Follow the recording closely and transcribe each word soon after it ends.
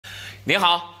你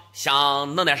好，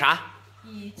想弄点啥？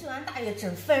咦，这俺大爷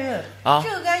真烦人啊！这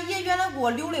个俺爷原来给我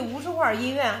留了50块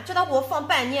银元，叫他给我放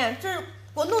半年，这给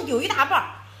我弄丢一大半。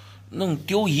弄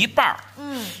丢一半。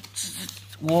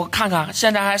我看看，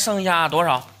现在还剩下多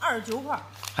少？29块。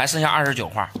还剩下29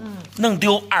块。弄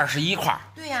丢21块。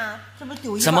对呀，这不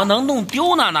丢一半？怎么能弄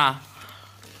丢呢？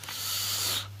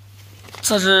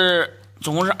这是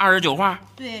总共是29块。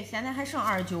对，现在还剩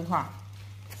29块。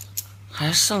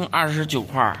还剩29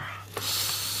块。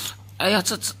哎呀，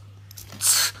这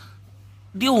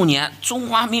6年，中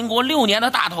华民国6年的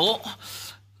大头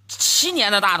，7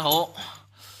年的大头。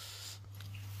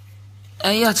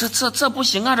哎呀，这不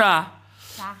行啊！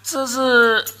啥？这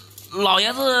是老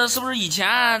爷子是不是以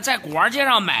前在古玩街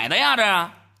上买的呀？这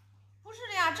不是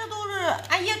的呀，这都是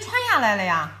俺爷传下来的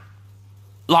呀。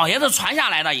老爷子传下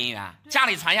来的银元，家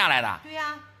里传下来的。对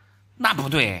呀。那不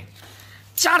对，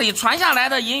家里传下来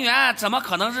的银元怎么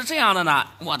可能是这样的呢？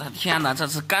我的天哪，这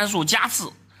是甘肃加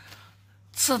刺，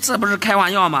这不是开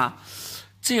玩笑吗？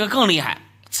这个更厉害，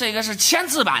这个是签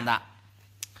字版的。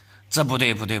这不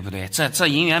对，这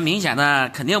银元明显的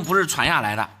肯定不是传下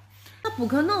来的。那不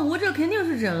可能，我这肯定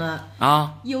是真的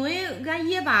啊！因为俺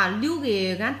爷把留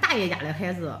给俺大爷家的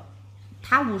孩子，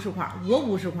他50块，我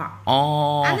50块。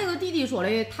哦。俺那个弟弟说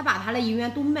的，他把他的银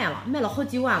元都卖了好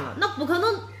几万了，那不可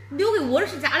能留给我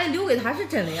是假的，留给他是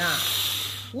真的呀。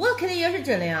我肯定也是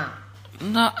真的呀。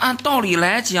那按道理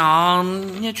来讲，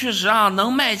你确实啊，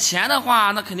能卖钱的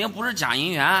话，那肯定不是假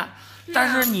银元。但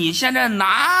是你现在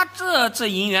拿这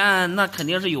银元，那肯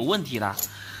定是有问题的。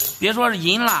别说是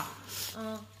银了，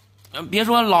别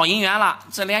说老银元了，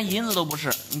这连银子都不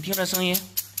是。你听这声音，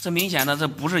这明显的这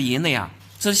不是银的呀，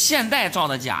这是现代造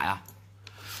的假呀。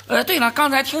对了，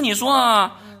刚才听你说，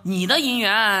你的银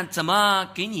元怎么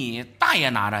给你大爷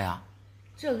拿着呀？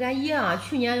这个俺爷啊，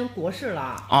去年过世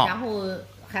了，然后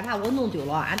害怕我弄丢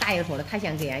了，俺大爷说的，他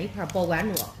先给俺一块保管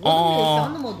着，我都没有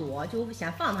想那么多，就先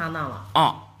放他那了。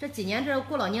这今年这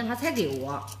过了年他才给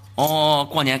我。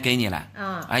过年给你了。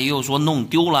又说弄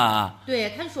丢了。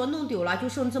对，他就说弄丢了，就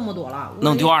剩这么多了。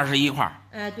弄丢21块。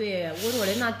对，我说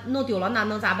的那弄丢了，那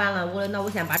能咋办了？我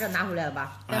先把这拿回来了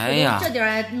吧。哎呀，这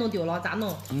点弄丢了咋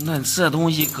弄？那这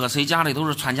东西搁谁家里都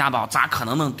是传家宝，咋可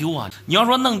能弄丢啊？你要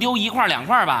说弄丢1块2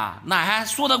块吧，那还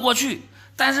说得过去。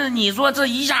但是你说这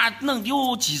一下弄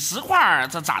丢几十块，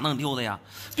这咋弄丢的呀？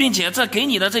并且这给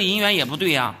你的这银元也不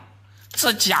对呀，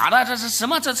这假的，这是什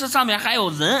么？这上面还有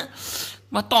人，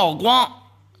妈倒光，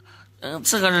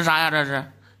这个是啥呀？这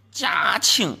是嘉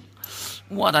庆，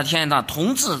我的天哪，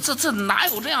同志，这哪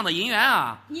有这样的银元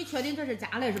啊？你确定这是假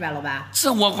的是吧，老板？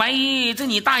这我怀疑，这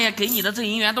你大爷给你的这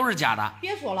银元都是假的。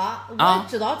别说了，我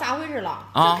知道咋回事了。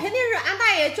这肯定是俺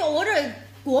大爷叫我这。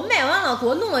给我卖完了，给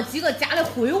我弄了几个假的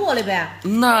毁我了呗。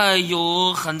那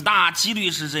有很大几率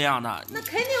是这样的。那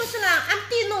肯定是了，俺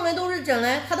弟弄的都是真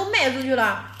的，他都卖出去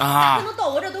了。咋可能到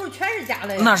我这都是全是假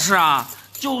的呀？那是啊，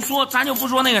就说咱就不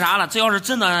说那个啥了，这要是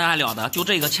真的还了得，就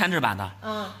这个签字版的。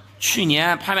去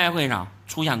年拍卖会上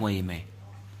出现过一枚，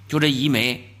就这一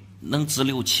枚能值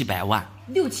600-700万。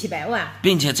600-700万，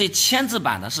并且这签字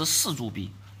版的是4铢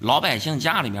币，老百姓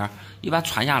家里面一般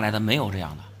传下来的没有这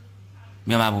样的。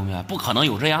明白不明白？不可能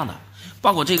有这样的，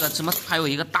包括这个什么，还有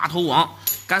一个大头王，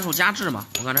甘肃嘉志嘛，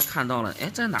我刚才看到了，哎，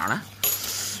在哪儿呢？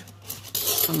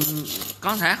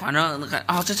刚才反正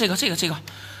这个，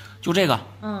就这个，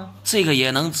这个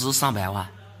也能值300万，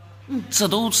这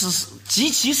都是极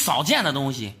其少见的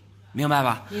东西，明白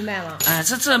吧？明白了。哎，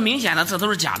这明显的这都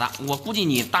是假的，我估计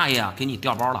你大爷啊给你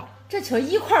调包了。这车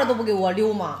1块都不给我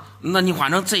留吗？那你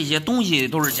反正这些东西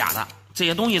都是假的。这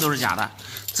些东西都是假的，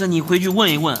这你回去问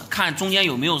一问，看中间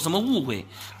有没有什么误会。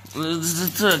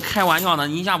这开玩笑呢，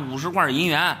你像50块银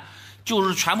元，就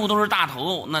是全部都是大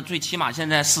头，那最起码现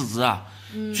在市值啊，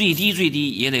最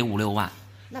低也得5-6万，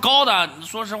高的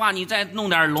说实话，你再弄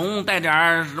点龙，带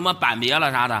点什么板别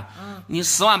了啥的，你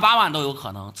10万8万都有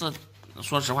可能。这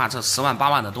说实话，这10万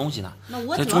8万的东西呢，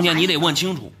这中间你得问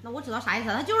清楚。那我知道啥意思，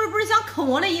他就是不是想坑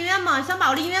我的银元吗？想把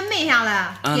我的银元昧下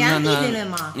来，给俺弟弟了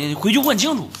吗？你回去问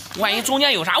清楚，万一中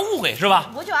间有啥误会是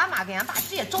吧？我叫俺妈跟俺爸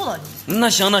直接找到你。那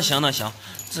行，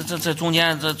这中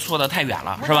间这错的太远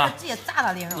了是吧？直接砸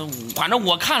他脸上。反正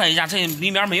我看了一下，这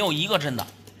里面没有一个真的。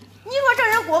你说这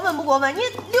人过分不过分？你留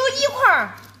1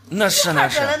块。那是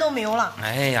真的都没有了。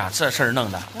哎呀，这事儿弄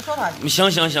的。我说他。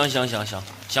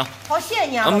行。好，谢谢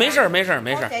你啊。没事。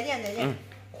再见。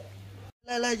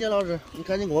来，杰老师，你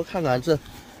赶紧给我看看这，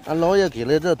俺姥爷给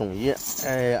了这东西。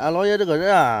哎，俺姥爷这个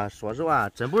人啊，说实话，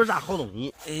真不是啥好东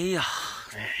西。哎呀，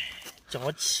叫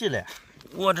我气了。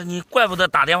你怪不得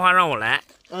打电话让我来。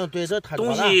对，这他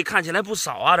东西看起来不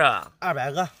少啊，这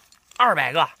200个。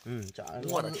200个。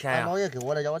我的天呀！俺姥爷给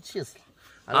我的，叫我气死了。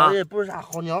俺姥爷不是啥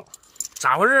好鸟。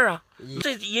咋回事啊？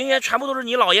这银元全部都是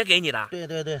你姥爷给你的？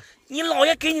对。你姥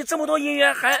爷给你这么多银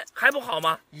元，还不好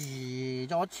吗？咦，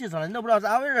叫我气死了！你都不知道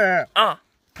咋回事啊？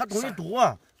他东西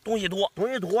多，东西多。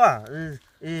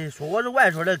说我是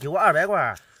外孙的，给我200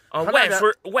块。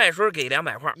外孙给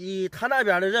200块。他那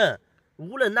边的人，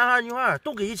无论男孩女孩，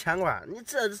都给1000块。你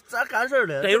这咋干事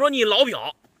的？等于说你老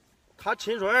表，他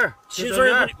亲孙儿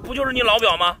不就是你老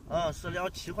表吗？是聊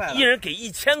7块，一人给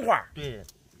1000块。对。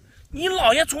你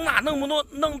姥爷从哪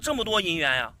弄这么多银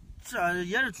元呀？这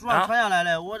也是祖上传下来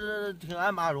的。我这听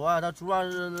俺妈说，他祖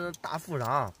上是大富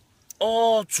商。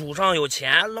祖上有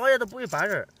钱。俺姥爷都不会办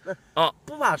事儿。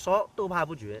不怕少，都怕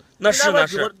不均。那是。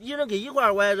一人给1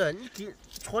块，我也认。你给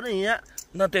戳人家。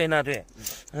那对。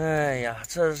哎呀，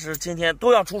这是今天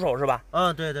都要出手是吧？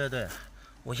对。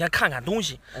我先看看东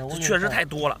西，这确实太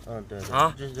多了。对。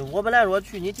我本来说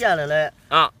去你店里来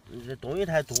这东西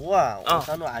太多我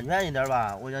想弄安全一点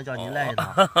吧，我想叫你来一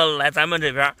趟。来咱们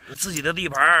这边，自己的地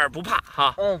盘不怕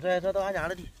哈。对，这都俺家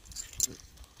的地。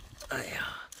哎呀，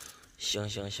行，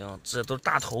这都是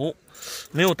大头，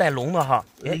没有带龙的哈。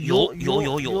有，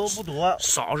不多，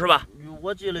少是吧？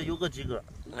我记得有个几个。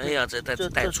哎呀，这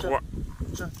带戳。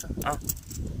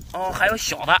还有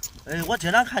小的。我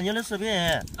经常看你的视频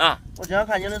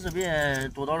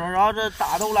多多少少这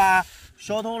大头啦、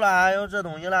小头啦，还有这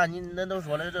东西啦，你那都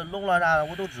说的这龙了啥的，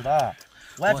我都知道。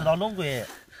我还知道龙龟。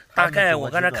大概我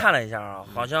刚才看了一下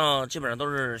好像基本上都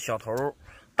是小头、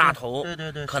大头。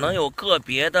对。可能有个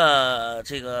别的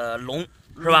这个龙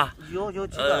是吧？有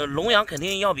几个。龙羊肯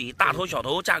定要比大头、小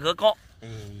头价格高。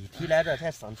一提来这才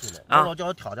生气了。我说叫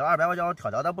我挑200，我叫我挑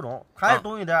他不中，他还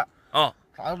懂一点。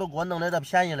他都给我弄的这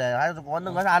便宜了，还是给我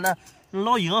弄个啥呢？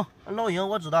老鹰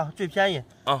我知道最便宜。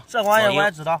这玩意我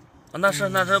也知道。那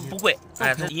是不贵。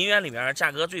这银元里面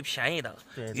价格最便宜的了。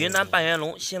云南半圆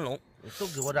龙、新龙都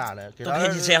给我这样的，都给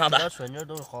你这样的。给孙女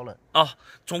都是好了。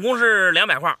总共是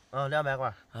200块。 200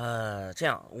块。这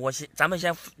样咱们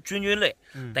先均类。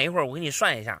等一会儿我给你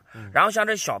算一下。然后像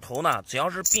这小头呢，只要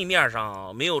是壁面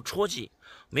上没有戳记、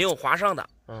没有划伤的，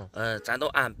咱都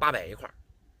按800一块。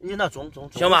那中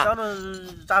行吧？想着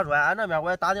咋说呀？俺那边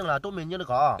我也打听了，都没你的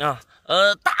高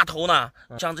大头呢，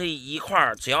像这一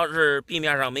块只要是壁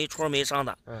面上没戳没伤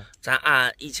的，咱按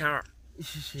1200，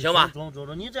行吧？中，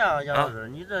你这样杨老师，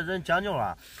你这人讲究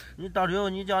啊！你到时候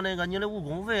你叫那个你的误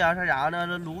工费啊，啥的，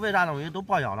路费啥东西都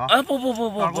报销了。不，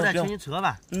我再请你吃个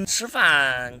饭。吃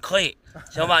饭可以，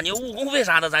行吧？你误工费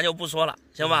啥的咱就不说了，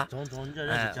行吧？中，你这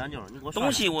人是讲究，你给我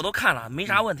东西我都看了，没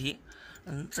啥问题。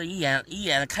这一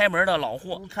眼开门的老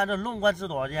货。你看这龙管值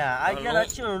多少钱？俺爷那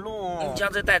净是龙。你像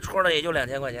这带戳的也就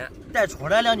2000块钱。带戳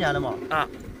的2000的吗？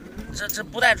这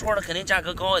不带戳的肯定价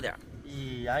格高一点。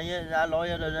俺老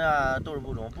爷这人啊都是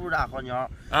不中，不是啥好鸟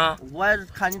我还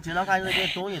看你经常看你得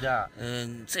懂一点。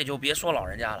这就别说老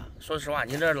人家了。说实话，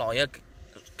您这老爷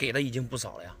给的已经不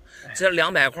少了呀。这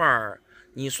200块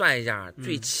你算一下，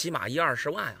最起码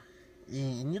10-20万呀。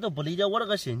你都不理解我这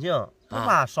个心情，不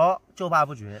怕少就怕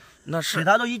不均。那是，给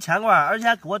他都1000块，而且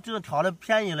还给我这挑的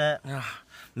便宜了。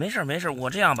没事，我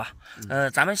这样吧，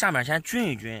咱们下面先均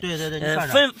一均。对，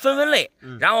分类，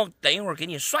然后等一会儿给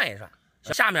你算一算。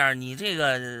下面你这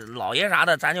个老爷啥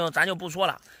的，咱就不说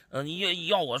了。你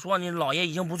要我说，你老爷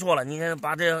已经不错了，你看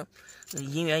把这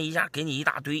银元一下给你一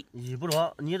大堆。你不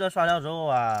中，你这算了之后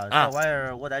这玩意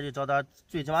儿我再去找他，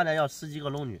最起码得要10几个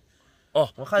龙女。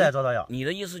我还得找他要。你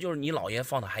的意思就是你姥爷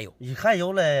放的还有？还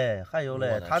有嘞，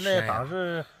他那当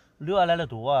时留下来的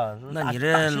多。那你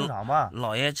这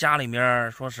老爷家里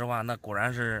面，说实话，那果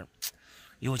然是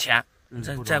有钱。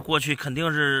在过去肯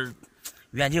定是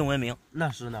远近闻名。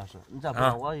那是，你再不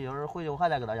让我一会儿回去我还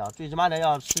得给他要，最起码得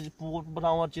要不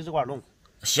上我几十块龙。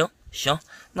行，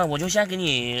那我就先给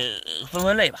你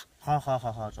分类吧。好，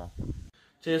走。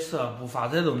这次不发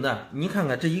财都难，你看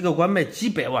看这一个管卖几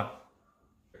百万。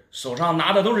手上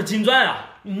拿的都是金砖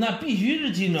啊！那必须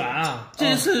是金砖啊！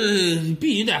这次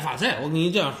必须得发财，我跟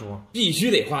你这样说，必须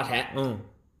得发财。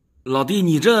老弟，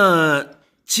你这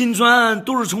金砖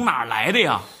都是从哪儿来的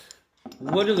呀？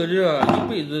我这个人一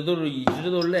辈子一直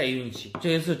都赖运气，这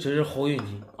一次真是好运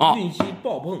气运气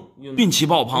爆棚，运气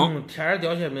爆棚。天上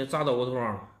掉馅饼砸到我头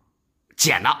上了，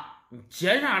捡的？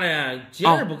捡啥嘞？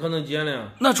捡是不可能捡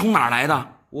的。那从哪儿来的？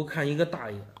我看一个大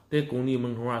爷在工地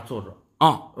门口坐着。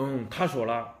他说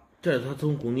了。这是他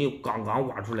从工地刚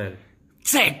挖出来的，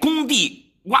在工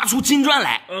地挖出金砖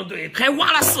来。对，还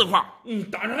挖了4块。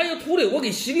当时还有土的，我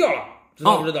给洗掉了，知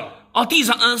道不知道？地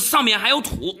上上面还有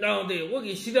土。对，我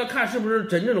给洗掉，看是不是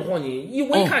真正的黄金。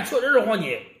我一看确实是黄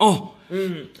金。哦，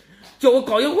叫我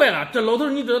高兴坏了。这老头，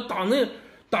你这当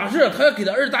当时他要给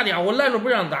他儿子打电话，我拦着不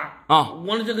让打啊。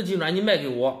我的这个金砖你卖给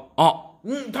我哦。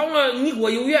他说你给我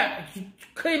有缘，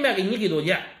可以卖给你，给多少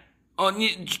钱？哦，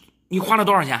你花了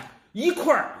多少钱？1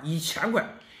块1000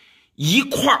块，1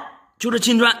块就是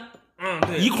金砖，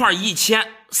对，1块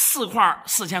1000，4块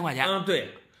4000块钱，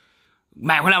对，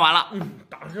买回来完了，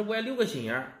当时我也留个心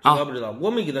眼儿，知道不知道？我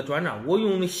没给他转账，我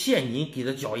用那现金给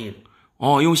他交易的。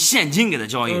哦，用现金给他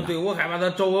交易的。对，我害怕他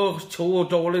找我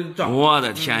的账。我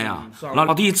的天呀，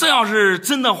老弟，这要是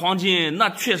真的黄金，那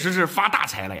确实是发大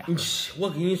财了呀！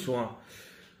我跟你说，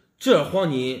这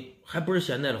黄金还不是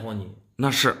现在的黄金。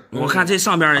那是，我看这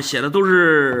上边写的都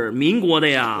是民国的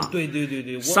呀。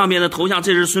对，上面的头像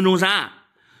这是孙中山，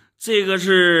这个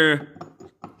是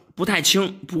不太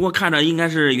清，不过看着应该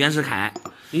是袁世凯。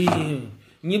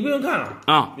你不用看了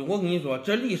啊！我跟你说，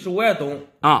这历史我也懂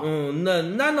啊。那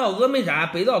南到峨眉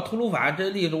山，北到吐鲁番，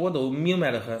这历史我都明白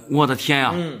的很。我的天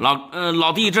呀，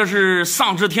老弟，这是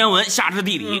上知天文，下知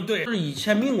地理。对，是以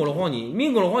前民国的黄金，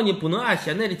民国的黄金不能按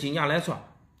现在的金价来算。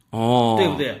哦，对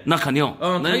不对？那肯定。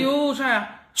它有啥呀？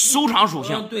收藏属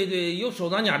性。对，有收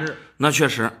藏价值。那确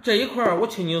实。这一块我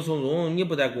轻轻松松，你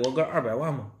不得给我个200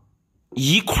万吗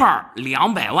？1块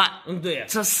200万，对，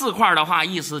这4块的话，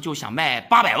意思就想卖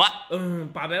800万。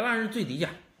800万是最低价，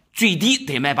最低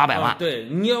得卖800万。对，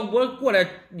你要我过来，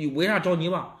你为啥找你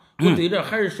吧？我对这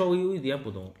还是稍微有一点不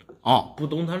懂。不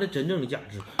懂它的真正的价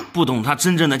值，不懂它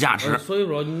真正的价值。所以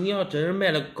说，你要真是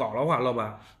卖的高的话，老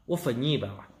板，我分你100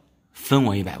万。分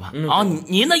我100万。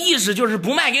您的意思就是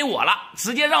不卖给我了，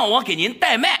直接让我给您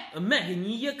代卖。卖给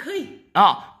你也可以。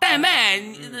代卖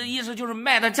的意思就是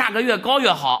卖的价格越高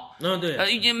越好。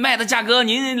对。卖的价格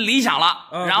您理想了，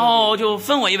然后就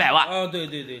分我100万。对，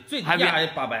最低价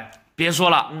800。别说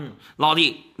了，老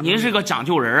弟，您是个讲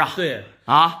究人啊。对。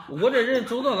我这人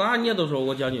走到哪你也都说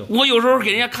我讲究。我有时候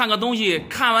给人家看个东西，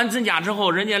看完真假之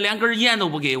后，人家连根烟都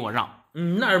不给我让。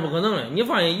那是不可能的。你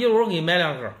放心，一会儿我给你买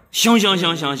2盒。行。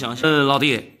老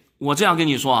弟，我这样跟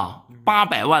你说啊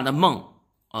，800万的梦，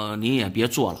你也别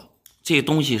做了，这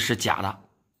东西是假的。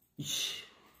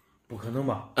不可能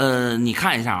吧？你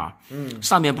看一下啊，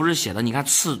上面不是写的，你看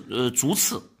足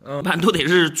刺，一般都得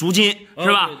是足金，是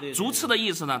吧？对。足刺的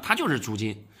意思呢，它就是足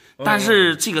金，但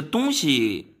是这个东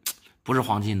西不是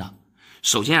黄金的。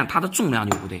首先它的重量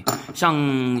就不对，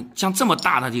像这么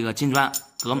大的这个金砖，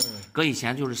搁以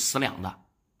前就是10两的。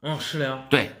10两。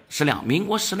对，10两，民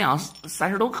国10两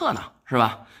30多克呢，是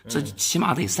吧？这起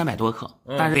码得300多克，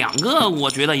但是2个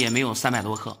我觉得也没有300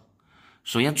多克。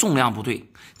首先重量不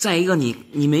对，再一个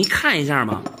你没看一下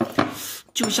吗？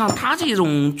就像它这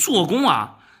种做工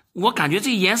啊，我感觉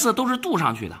这颜色都是镀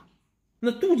上去的。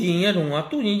那镀金也中啊，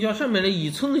镀金叫上面的一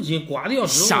层的金刮掉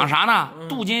之后。想啥呢？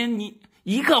镀金你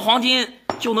1克黄金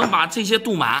就能把这些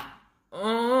镀满。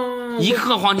1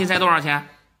克黄金才多少钱？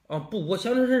不，我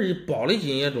想的是包的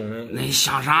金也中的。你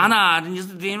想啥呢？你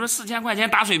等于说4000块钱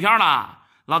打水漂了，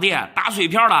老弟，打水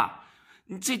漂了。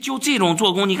这种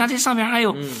做工，你看这上面还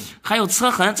有车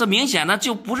痕，这明显的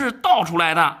就不是倒出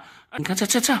来的。你看这，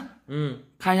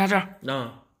看一下这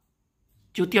儿，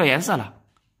就掉颜色了，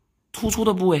突出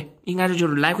的部位应该就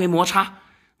是来回摩擦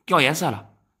掉颜色了，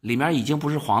里面已经不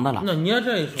是黄的了。那你要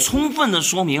这一说，充分的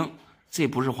说明这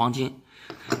不是黄金。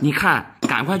你看，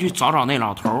赶快去找那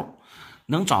老头，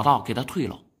能找到给他退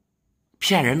了，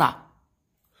骗人的。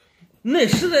那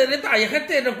时代的大爷还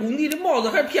戴着工地的帽子，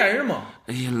还骗人吗？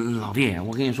哎呀，老弟，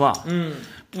我跟你说，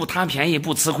不贪便宜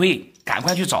不吃亏，赶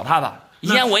快去找他吧。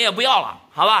烟我也不要了，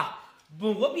好吧？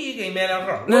不，我必须给你买2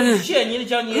盒。我谢谢你的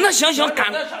奖金。那行，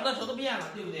赶快上的手都变了，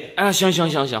对不对？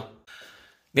行。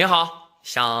您好，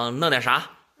想弄点啥？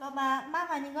老板，麻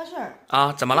烦你个事儿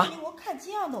啊？怎么了？我看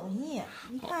几样东西，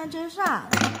你看这是啥？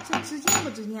这值钱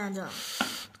不值钱？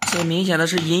这明显的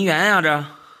是银元呀，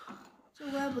这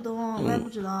我也不懂，我也不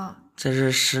知道。这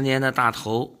是10年的大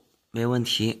头，没问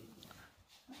题。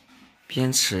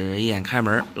边齿一眼开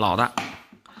门，老的。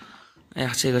哎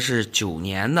呀，这个是9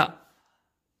年的，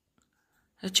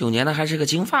这9年的还是个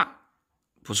金发，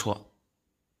不错。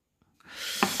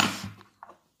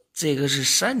这个是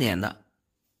3年的，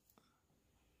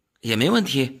也没问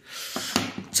题。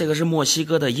这个是墨西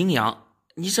哥的阴阳，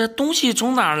你这东西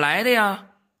从哪儿来的呀？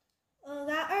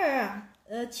俺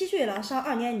儿7岁了，上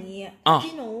2年级。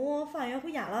今中午放学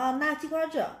回家了，拿几块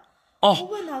这。我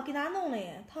问他给哪弄的，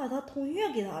他说他同学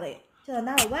给他的，叫他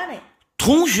拿着玩的。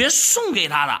同学送给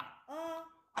他的？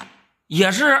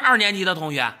也是2年级的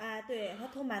同学？哎，对，他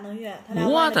同班同学。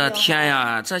我的天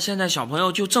呀，这现在小朋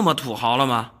友就这么土豪了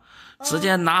吗？直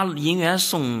接拿银元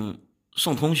送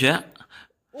同学？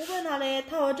我问他嘞，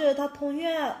他说这是他同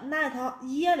学拿他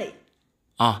爷的。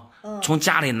啊，从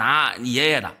家里拿爷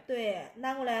爷的。对，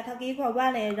拿过来他给一块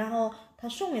玩嘞，然后他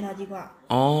送给他几块。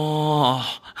哦，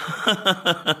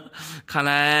看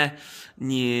来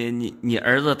你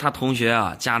儿子他同学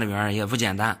啊，家里面也不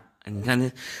简单。你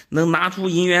看能拿出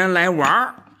银元来玩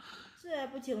儿。这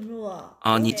不清楚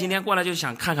啊！你今天过来就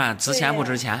想看看值钱不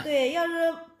值钱？对，要是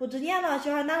不值钱了，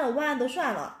小孩拿着玩都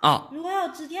算了啊。如果要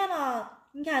值钱了，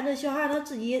你看这小孩他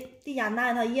自己在家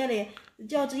拿着他爷的，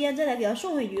只要值钱再来给他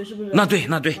送回去，是不是？那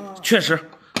对，确实，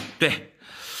对。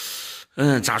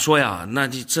咋说呀？那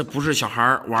这不是小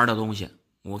孩玩的东西。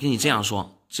我跟你这样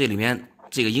说，这里面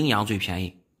这个阴阳最便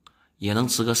宜，也能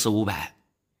值个400-500。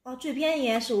哦，最便宜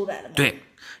也400-500的。对。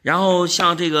然后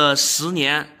像这个10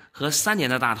年和3年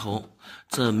的大头。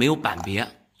这没有板别，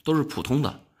都是普通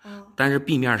的，但是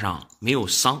壁面上没有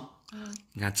伤，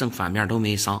你看正反面都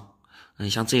没伤。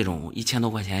像这种1000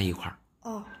多块钱一块，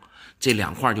这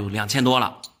2块就2000多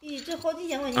了。咦，这好几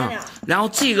千块钱了。然后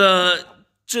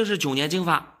这是9年金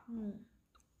发，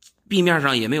壁面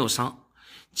上也没有伤。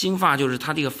金发就是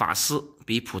它这个发丝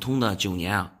比普通的9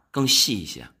年啊更细一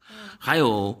些，还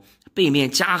有背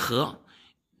面夹合，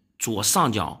左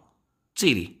上角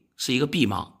这里是一个闭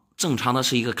盲，正常的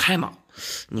是一个开盲。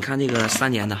你看这个3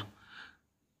年的，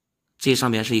这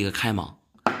上面是一个开盲，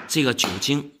这个9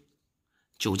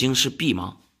经是闭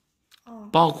盲，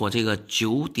包括这个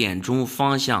9点钟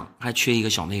方向还缺一个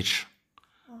小内齿，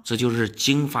这就是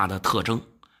金发的特征。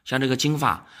像这个金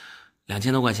发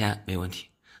2000多块钱没问题，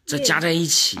这加在一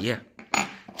起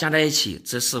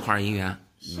这4块银元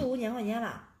4-5千块钱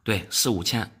了。对，4-5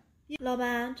千。老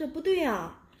板，这不对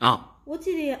啊！我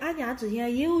记得俺家之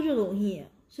前也有这东西。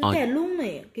是带龙的，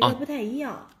跟它不太一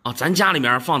样。咱家里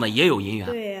面放的也有银元。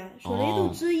对，说的都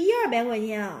值100-200块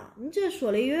钱啊，你这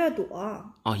说的有点多。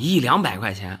100-200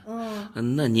块钱。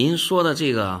那您说的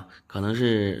这个可能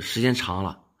是时间长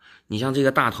了。你像这个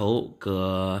大头，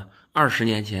搁20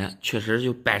年前确实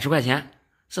就100块钱，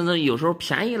甚至有时候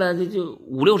便宜了就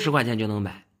50-60块钱就能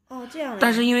买。这样。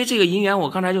但是因为这个银元，我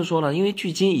刚才就说了，因为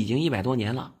距今已经100多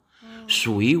年了，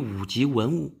属于5级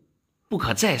文物，不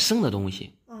可再生的东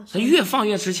西。它越放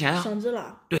越值钱啊，升值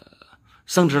了。对，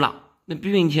升值了。那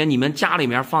并且你们家里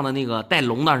面放的那个带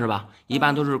龙的是吧？一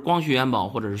般都是光绪元宝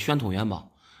或者是宣统元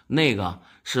宝，那个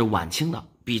是晚清的，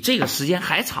比这个时间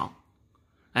还长。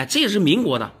这是民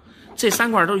国的，这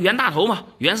3块都是袁大头嘛，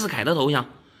袁世凯的头像。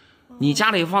你家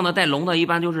里放的带龙的，一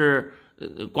般就是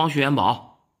光绪元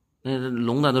宝，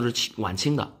龙的都是晚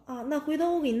清的。那回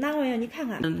头我给你拿过来，你看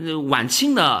看。晚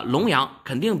清的龙洋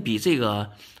肯定比这个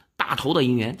大头的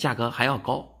银元价格还要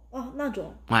高。那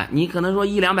种。你可能说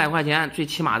100-200块钱，最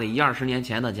起码得10-20年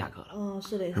前的价格了。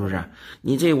是的。是不是？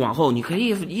你这往后你可以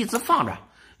一直放着，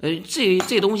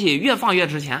这东西越放越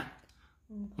值钱。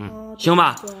行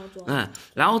吧。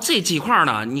然后这几块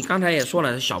呢，你刚才也说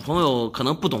了，小朋友可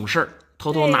能不懂事，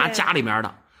偷偷拿家里面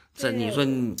的，这你说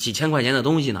几千块钱的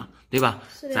东西呢，对吧？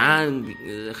咱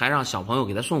还让小朋友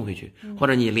给他送回去，或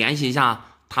者你联系一下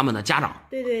他们的家长。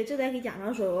对，这得给家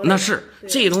长说。那是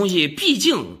这东西，毕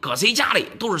竟搁谁家里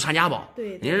都是传家宝。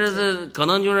对，你这可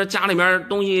能就是家里面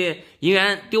东西银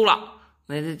元丢了，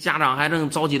那家长还正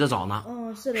着急的找呢。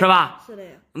是的，是吧？是的。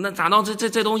那咋弄？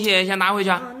这东西先拿回去。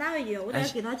拿回去，我得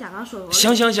给他家长说。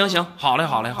行，好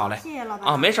嘞。谢谢老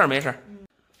板。没事。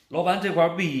老板，这块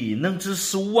币能值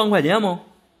15万块钱吗？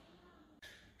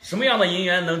什么样的银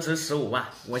元能值15万？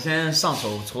我先上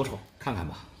手瞅瞅看看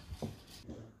吧。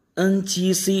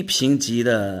NGC 评级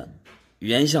的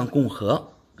原相共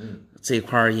和，这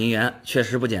块银元确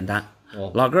实不简单。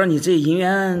老哥，你这银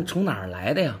元从哪儿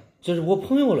来的呀？这是我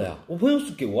朋友的呀，我朋友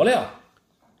是给我的呀。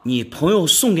你朋友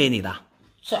送给你的？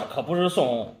这可不是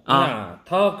送啊，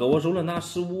他搁我手里拿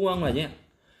15万块钱。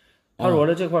他说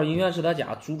的这块银元是他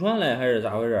家祖传的还是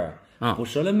咋回事？不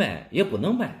舍得卖，也不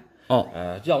能卖。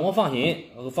让我放心，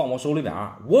放我手里边。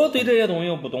我对这些东西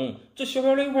又不懂，这小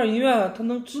小的一块银元，它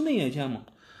能值那些钱吗？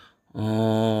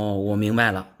我明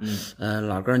白了。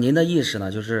老哥，您的意思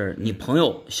呢，就是你朋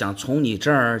友想从你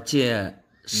这儿借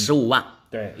15万。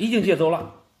对，已经借走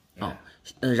了。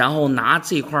然后拿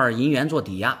这块银元做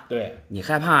抵押。对，你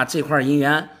害怕这块银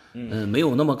元没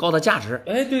有那么高的价值。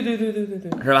对，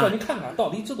是吧？叫你看看到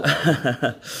底值多少。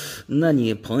那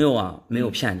你朋友啊没有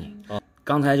骗你。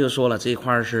刚才就说了，这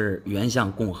块是原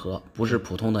相共和，不是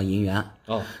普通的银元。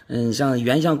像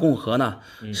原相共和呢，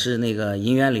是那个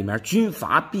银元里面军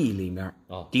阀币里面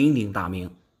鼎鼎大名。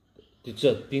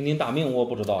这鼎鼎大名我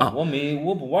不知道，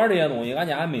我不玩这些东西，俺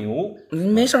家还没有。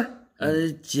没事儿。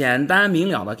简单明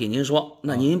了的给您说，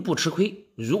那您不吃亏。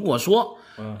如果说，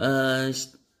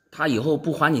他以后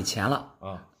不还你钱了，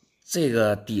这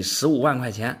个抵15万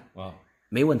块钱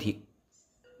没问题。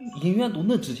银元都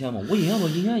那值钱吗？我印象中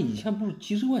银元以前不是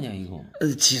几十块钱一个吗？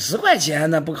几十块钱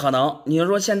那不可能。你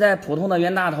说现在普通的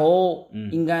袁大头，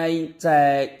应该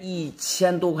在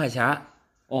1000多块钱。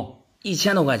哦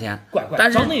，1000多块钱。怪，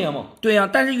但是长那样吗？对呀，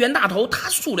但是袁大头它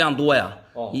数量多呀。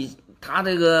哦，它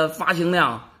这个发行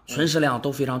量、存世量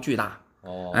都非常巨大。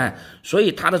哦，哎，所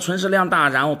以它的存世量大，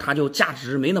然后它就价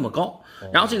值没那么高。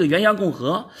然后这个元阳共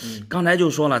和，刚才就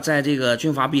说了，在这个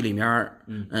军阀币里面，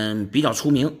比较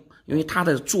出名，因为它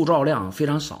的铸造量非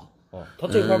常少。哦，它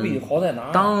这块币好在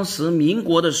哪？当时民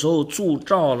国的时候铸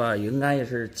造了应该也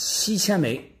是7000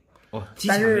枚。哦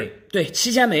，7000枚。对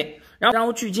，7000枚。然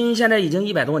后距今现在已经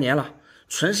100多年了，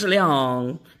存世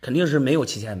量肯定是没有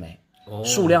7000枚，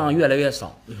数量越来越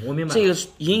少。我明白。这个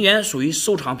银元属于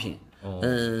收藏品。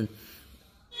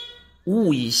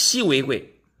物以稀为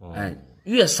贵。哎。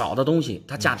越少的东西，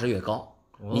它价值越高。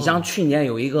你像去年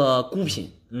有一个孤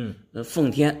品，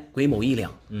奉天癸卯1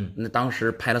两，那当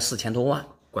时拍了4000多万，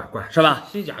乖，是吧？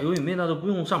谁家有一枚那都不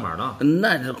用上班了。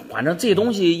那反正这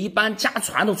东西一般家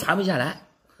传都传不下来。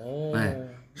哦，哎，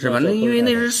是吧？那因为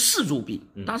那是4铢币，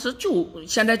当时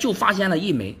现在就发现了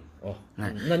1枚。哦，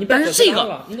哎，那你但是这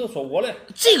个你都说我嘞，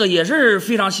这个也是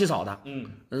非常稀少的。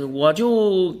我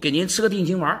就给您吃个定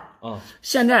情丸啊。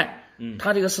现在。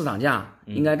它这个市场价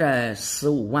应该在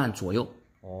15万左右。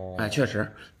哦，哎，确实，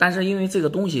但是因为这个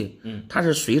东西，它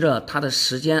是随着它的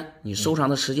时间，你收藏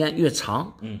的时间越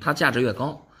长，它价值越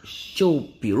高。就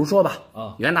比如说吧，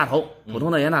袁大头，普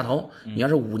通的袁大头，你要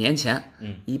是5年前，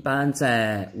一般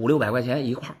在500-600块钱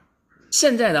一块，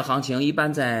现在的行情一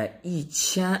般在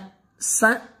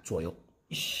1300左右。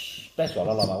别说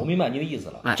了，老板，我明白你的意思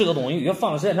了。这个东西越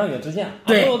放的时间长越值钱。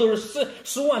对，朋友都是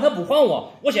15万，他不还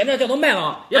我现在叫他卖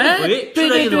了也不亏。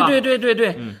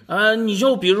对。你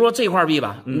就比如说这块币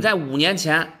吧，你在5年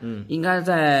前，应该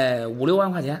在5-6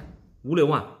万块钱，5-6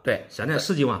万。对，现在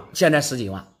10几万。现在10几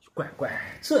万。乖，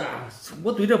这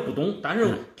我对这不懂，但是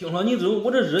听说你之后，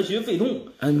我这热血沸腾。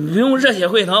不用热血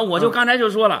沸腾，我就刚才就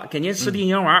说了，给您吃定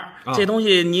心丸，这东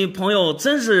西你朋友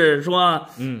真是说，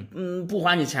不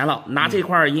还你钱了，拿这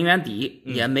块银元抵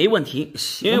也没问题，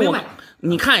因为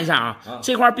你看一下啊，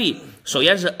这块币首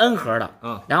先是 N 盒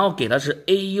的，然后给的是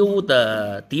AU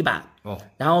的底板，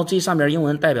然后这上面英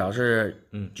文代表是，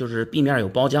就是币面有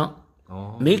包浆，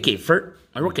没给分儿。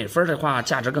如果给分的话，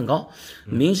价值更高，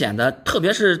明显的，特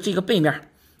别是这个背面、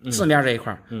字面这一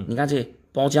块，你看这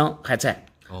包浆还在，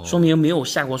说明没有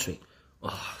下过水。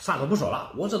啥都不说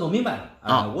了，我这都明白了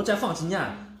啊！我再放几年，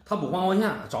他不还我钱，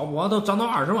找不我都涨到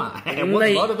20万，我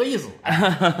知道这个意思。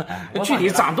具体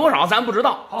涨多少咱不知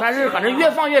道，但是反正越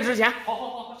放越值钱。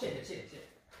好，谢谢。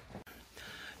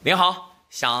您好，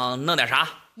想弄点啥？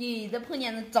这碰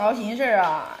见的糟心事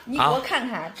啊！你给我看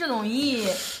看，这东西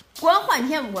管换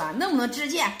钱不管，能不能值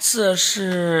钱？这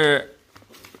是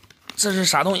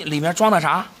啥东西？里面装的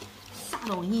啥？啥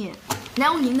东西？来，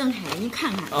我给你弄开，你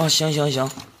看看。哦，行，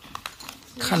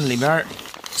看里面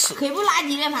黑不拉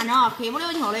几的，反正黑不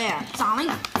溜秋的，脏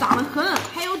的很，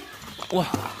还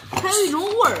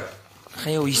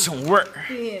有一种味儿。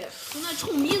对，就那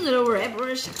冲鼻子的味儿，也不知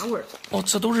道是啥味儿。哦，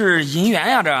这都是银元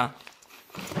呀，这。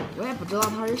我也不知道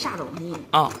它是啥东西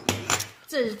啊，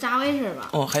这是咋回事吧？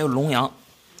哦，还有龙阳，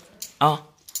啊，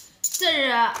这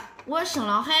是我生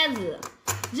了孩子，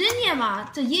人家嘛，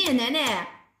这爷爷奶奶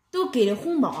都给的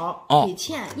红包，给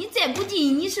钱，你再不济，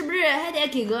你是不是还得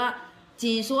给个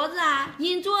金锁子啊、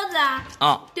银镯子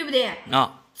啊？对不对？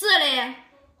这嘞，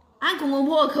俺公公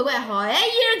婆婆可怪好，哎，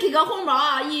一人给个红包，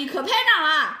可排场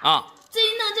了这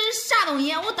一弄这是啥东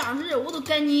西？我当时我都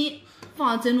赶紧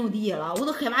放枕头底下了，我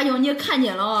都害怕叫你看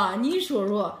见了，你说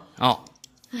说。哎，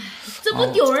这不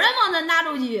丢人吗？那拿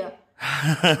出去。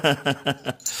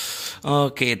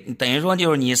等于说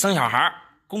就是你生小孩，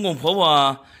公公婆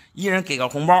婆一人给个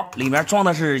红包，里面装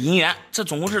的是银元，这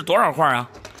总共是多少块啊？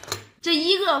这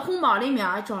一个红包里面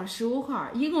装15块，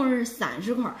一共是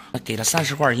30块。那给了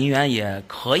30块银元也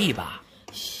可以吧？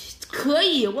可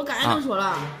以，我刚才都说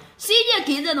了，谁家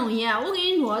给这东西？我跟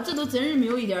你说，这都真是没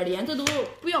有一点脸，这都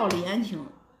不要脸，听。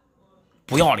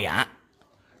不要脸？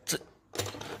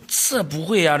这不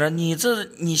会呀，你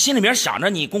心里面想着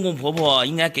你公公婆婆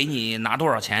应该给你拿多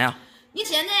少钱呀？你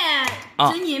现在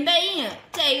真金白银，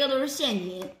再一个都是现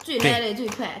金，最来的最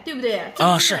快，对不对？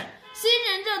是。谁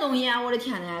认这东西啊？我的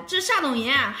天哪，这啥东西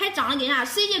啊？还长得跟啥？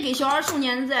谁家给小孩送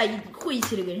年这晦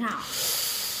气的跟啥？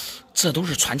这都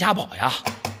是传家宝呀。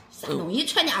啥东西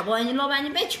传家宝？你老板你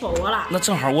别敲我了。那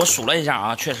正好我数了一下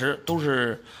啊，确实都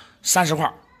是30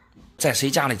块。在谁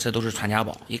家里这都是传家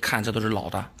宝，一看这都是老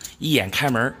的，一眼开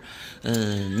门。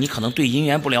你可能对银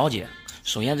元不了解。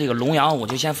首先这个龙阳我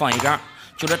就先放一边，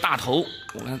就这大头，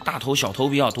我看大头小头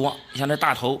比较多，像这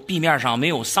大头壁面上没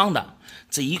有伤的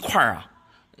这一块啊，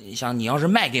像你要是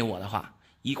卖给我的话，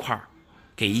一块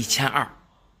给1200。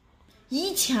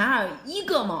1200一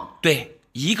个吗？对，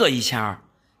一个1200。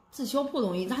这小破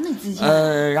东西咋能值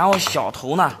钱？然后小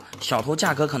头呢，小头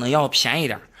价格可能要便宜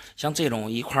点，像这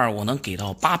种一块我能给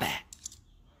到800。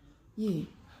咦，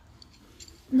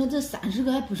那这30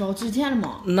个还不少值钱了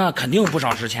吗？那肯定不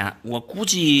少值钱，我估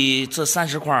计这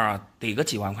30块得个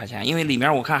几万块钱，因为里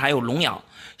面我看还有龙阳，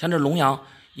像这龙阳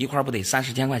一块不得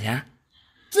30千块钱？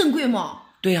真贵吗？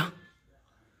对呀。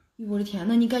我的天，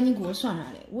那你赶紧给我算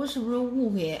算嘞，我是不是误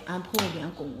会俺婆婆给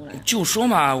俺公公了？就说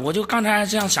嘛，我就刚才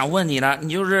这样想问你的，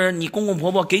你就是你公公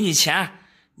婆婆给你钱，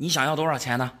你想要多少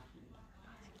钱呢？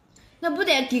那不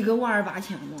得给个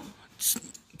12800吗？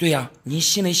对呀，你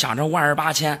心里想着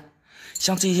12800，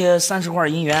像这些30块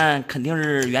银元肯定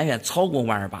是远远超过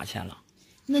12800了。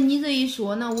那你这一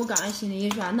说，那我刚才心里一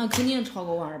算，那肯定超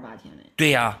过12800嘞。对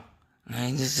呀，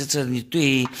哎，这你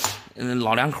对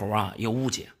老两口啊有误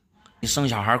解。你生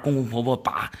小孩，公公婆婆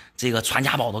把这个传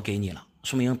家宝都给你了，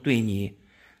说明对你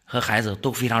和孩子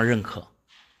都非常认可，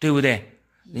对不对？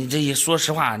你这一说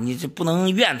实话，你这不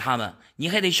能怨他们，你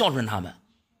还得孝顺他们。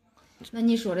那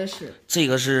你说的是？这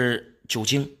个是酒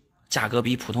精，价格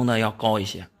比普通的要高一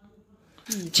些。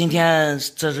今天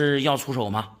这是要出手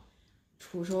吗？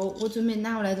出手，我准备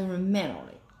拿过来都是卖了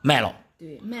的。卖了？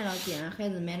对，卖了给俺孩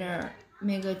子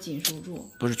买个金手镯。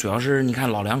不是，主要是你看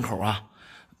老两口啊。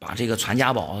把这个传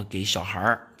家宝给小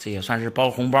孩，这也算是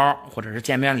包红包或者是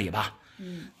见面礼吧。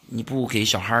你不给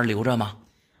小孩留着吗？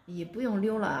也不用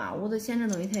留了，我都嫌这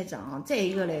东西太脏。再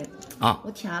一个嘞，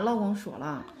我听俺老公说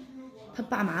了，他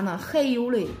爸妈呢还有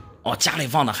嘞。哦，家里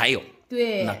放的还有。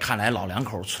对。那看来老两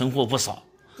口存货不少。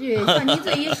对，像你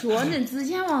这一说，那值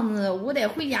钱王子，我得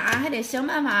回家还得想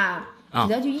办法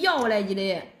给他去要过来去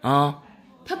嘞。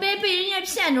他被人家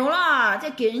骗走了，再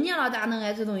给人家了，咋弄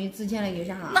啊？这东西值钱了有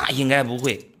啥？那应该不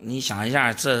会。你想一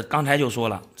下，这刚才就说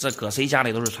了，这搁谁家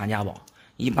里都是传家宝，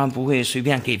一般不会随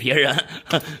便给别人。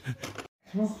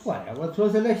什么坏呀？我主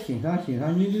要是来欣赏欣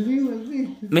赏你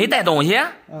这没带东西？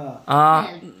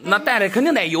那带的肯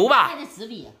定得有吧？带的纸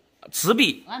币。纸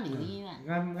币。俺没有银元。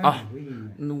俺没有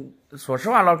银元。说实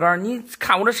话，老哥，你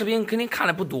看我这视频肯定看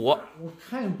的不多。我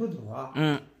看的不多。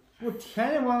我天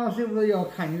天晚上是不是要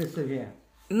看你的视频？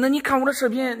那你看我的视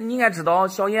频，你应该知道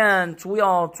小闫主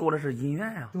要做的是银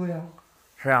元呀。对呀。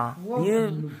是啊。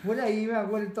你不在银元，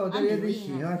我到这里得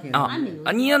欣赏欣赏。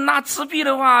你要拿纸币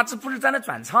的话，这不是咱的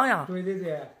专长呀。对对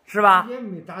对。是吧？也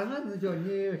没打算是叫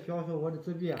你销售我的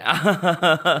纸币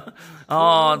啊。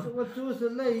哦。我主要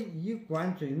是来衣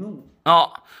冠尊荣。哦，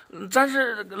咱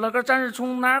是老哥，咱是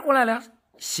从哪儿过来的？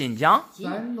新疆。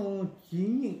山东济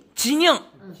宁。济宁。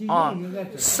啊，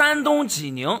山东济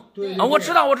宁。我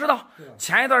知道。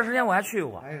前一段时间我还去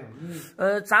过。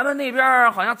咱们那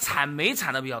边好像产煤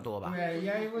产的比较多吧？对，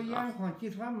也有个盐矿集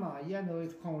团嘛，盐都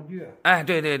矿务局。哎，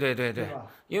对，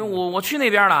因为我去那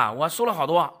边了，我收了好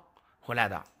多回来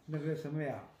的。那个什么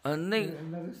呀？那个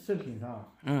视频上，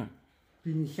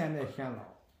比你现在显老。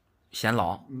显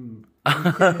老？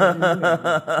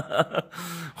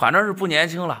反正是不年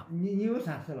轻了。你有30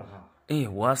了哈？哎，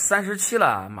我37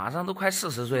了，马上都快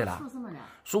40岁了。属什么的？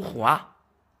属虎啊。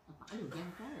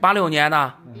86年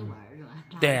的。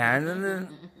对，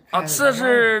这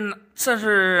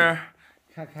是。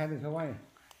看那小玩意儿。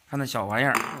看那小玩意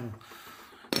儿。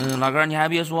老哥，你还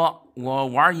别说，我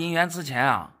玩银元之前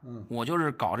啊，我就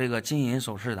是搞这个金银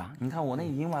首饰的。你看我那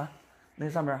银碗，那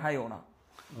上面还有呢。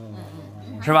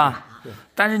是吧？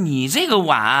但是你这个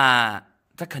碗，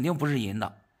它肯定不是银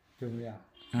的。对不对？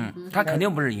它肯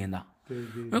定不是银的。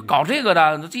对。搞这个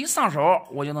的，这一上手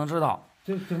我就能知道。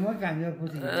怎么感觉不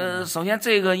是银？首先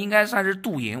这个应该算是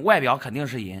镀银，外表肯定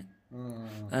是银。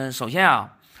首先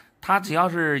啊，它只要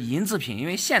是银制品，因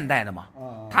为现代的嘛，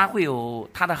它会有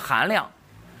它的含量，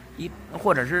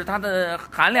或者是它的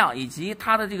含量以及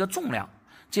它的这个重量，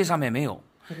这上面没有。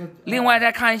另外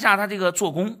再看一下它这个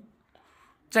做工。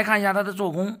再看一下它的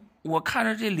做工，我看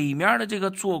着这里面的这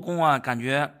个做工啊，感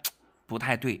觉不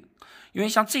太对，因为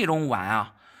像这种碗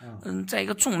啊，在一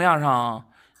个重量上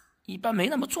一般没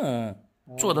那么重，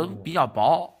做的比较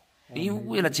薄，因为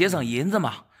为了节省银子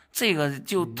嘛，这个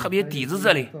就特别抵制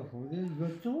这里。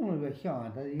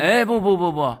哎，不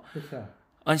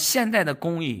是，现在的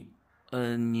工艺，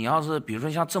你要是比如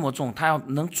说像这么重，它要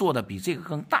能做的比这个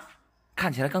更大，看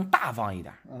起来更大方一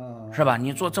点，是吧？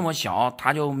你做这么小，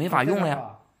它就没法用了呀。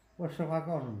我实话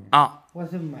告诉你我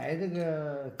是买这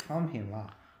个商品吧，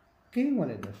给过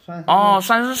来的，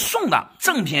算是送的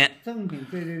赠品。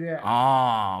对。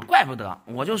怪不得，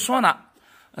我就说呢，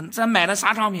咱买的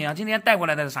啥商品啊？今天带过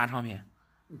来的是啥商品？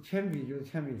钱币就是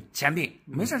钱币。钱币，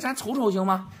没事，咱瞅瞅行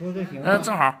吗？瞅瞅行。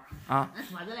正好啊。那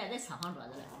桌子嘞，在侧房桌子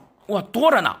嘞。哇，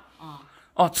多着呢。啊。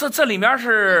哦，这里面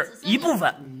是一部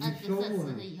分，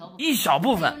一小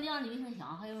部分。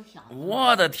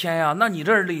我的天呀，那你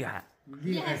这是厉害。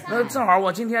那正好，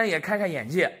我今天也开开眼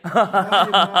界。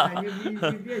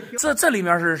这里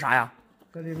面是啥呀？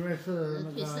这里面是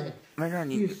那个，没事，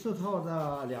你第4套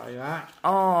的2元。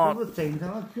哦，这是珍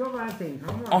藏，绝版珍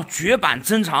藏嘛。哦，绝版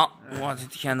珍藏，我的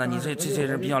天哪，你这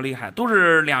人比较厉害，都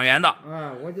是2元的。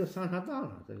啊，我就上当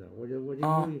了，这个我就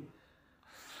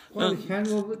花的钱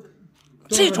多。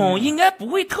这种应该不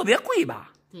会特别贵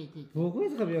吧？对，不会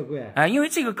特别贵。哎，因为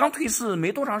这个刚退市没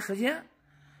多长时间，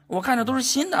我看着都是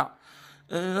新的。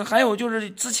还有就是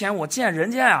之前我见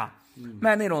人家呀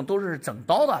卖那种都是整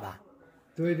刀的吧？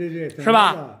对，是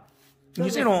吧？你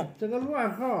这种这个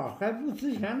乱号还不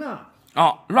值钱呢。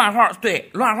哦，乱号对，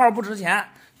乱号不值钱，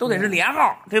都得是连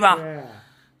号，对吧？对。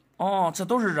哦，这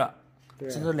都是这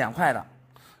是2块的。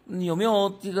有没有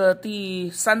这个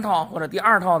第3套或者第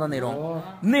2套的那种？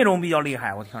那种比较厉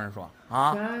害，我听人说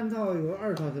啊。3套有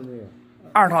，2套是没有。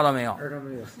2套的没有。2套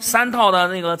没有。3套的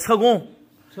那个车工，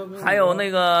还有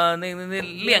那个那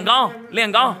炼钢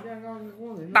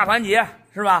大团结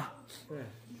是吧？对。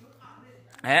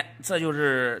哎，这就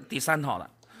是第3套的，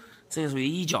这属于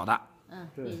1角的，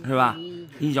对，是吧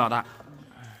？1角的。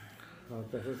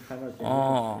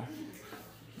哦，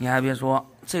你还别说，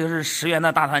这个是10元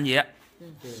的大团结。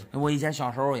我以前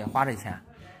小时候也花这钱，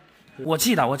我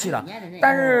记得，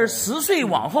但是10岁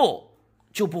往后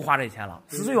就不花这钱了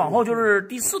，10岁往后就是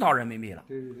第4套人民币了，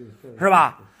是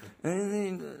吧？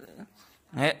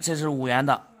哎，这是5元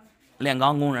的炼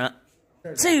钢工人，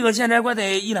这个现在快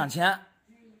得1、2千。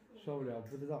说不了，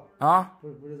不知道啊，不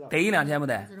知道，得1、2千不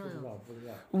得？不知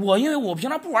道。我因为我平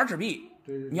常不玩纸币，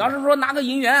你要是说拿个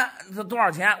银元这多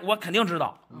少钱，我肯定知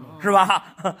道，是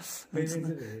吧？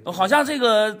好像这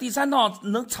个第3套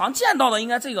能常见到的，应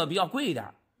该这个比较贵一点，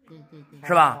对，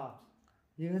是吧？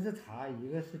一个是它，一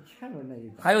个是前面那一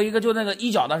个，还有一个就那个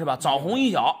1角的是吧？枣红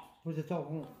1角，不是枣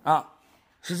红啊，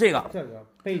是这个。这个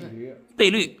倍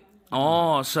率，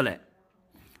哦，是嘞，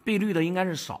倍率的应该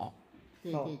是少。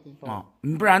对啊，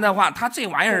不然的话，它这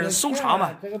玩意儿收藏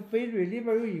吧。这个倍率里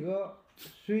边有一个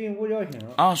水印五角星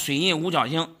啊，水印五角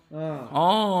星。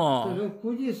哦。这个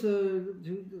估计是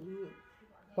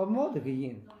把帽子给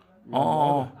印的。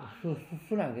哦。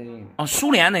苏联给印的。哦，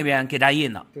苏联那边给他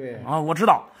印的。对。啊，我知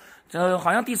道，这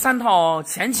好像第3套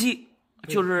前期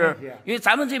就是因为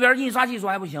咱们这边印刷技术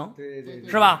还不行，对，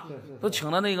是吧？都请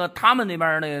的那个他们那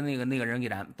边那个人给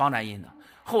咱帮咱印的，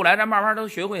后来咱慢慢都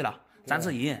学会了。咱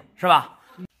自己印是吧？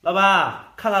老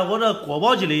板，看看我这国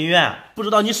宝级的银元，不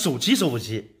知道你收齐收不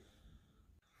齐？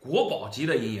国宝级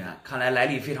的银元，看来来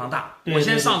历非常大。我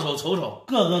先上手瞅瞅，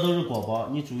个个都是国宝，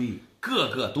你注意，个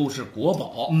个都是国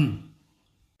宝。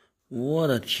我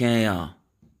的天呀，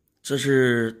这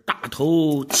是大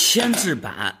头铅制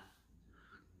版，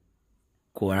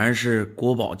果然是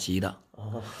国宝级的。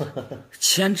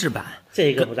铅制版，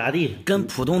这个不咋地，跟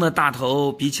普通的大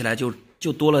头比起来就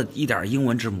多了一点英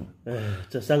文字母。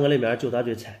这3个里面就它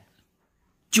最菜，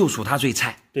就属它最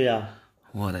菜。对呀，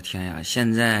我的天呀！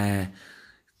现在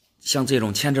像这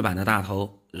种铅制版的大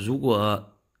头，如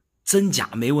果真假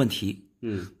没问题，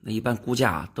那一般估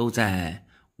价都在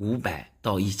500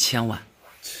到1000万，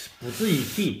不值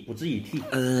一提。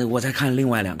我再看另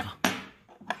外2个，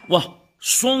哇，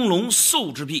双龙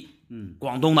寿之币，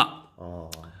广东的。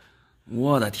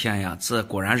我的天呀，这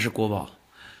果然是国宝。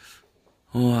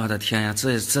我的天呀，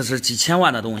这是几千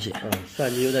万的东西。算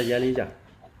计有点眼力见。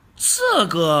这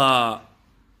个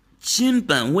金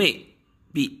本位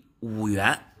币5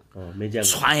元，没见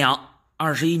过。传阳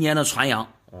21年的传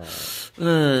阳，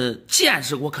见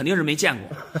识我肯定是没见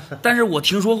过，但是我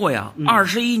听说过呀。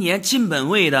21年金本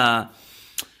位的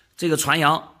这个传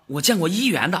阳，我见过1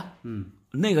元的，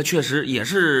那个确实也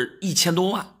是1000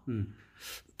多万，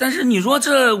但是你说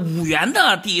这5元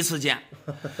的第一次见。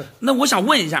那我想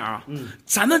问一下啊，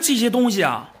咱们这些东西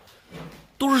啊，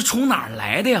都是从哪儿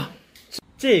来的呀？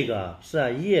这个是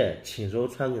俺爷爷亲手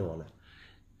传给我的。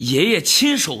爷爷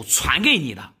亲手传给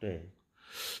你的？对。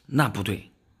那不对，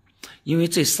因为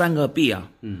这3个币啊，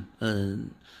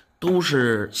都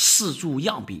是4柱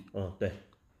样币。对。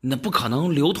那不可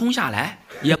能流通下来，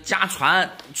也家传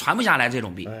不下来这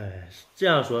种币。这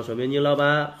样说明你老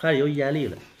板还是有眼力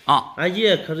的啊。俺爷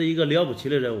爷可是一个了不起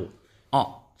的人物。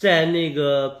在那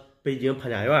个北京潘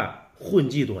家园混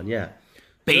迹多年。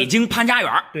北京潘家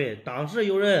园？对，当时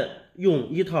有人用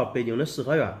一套北京的四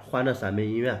合院换这3枚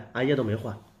银元，俺爷都没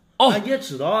换。俺爷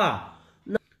知道啊，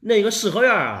那个四合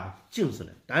院啊，净死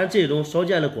了。但是这种少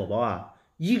见的国宝啊，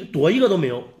一个都没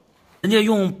有。人家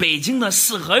用北京的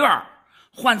四合院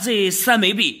换这3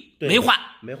枚币，没换。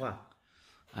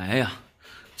哎呀，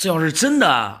这要是真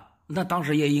的，那当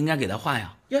时也应该给他换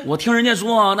呀。我听人家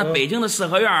说，那北京的四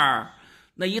合院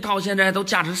那一套现在都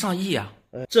价值上亿啊。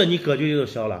这你格局就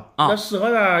小了啊！那四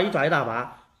合院一抓一大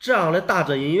把，这样的大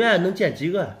真银元能建几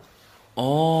个？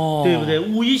哦，对不对？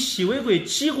物以稀为贵，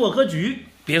奇货可居。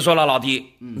别说了，老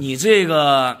弟，你这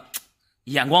个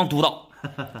眼光独到，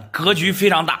格局非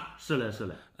常大。是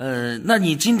嘞。那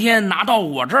你今天拿到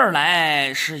我这儿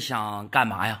来是想干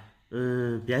嘛呀？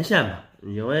变现吧，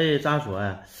因为咋说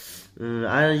呀？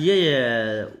俺爷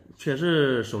爷确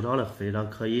实收藏的非常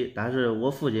可以，但是我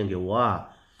父亲给我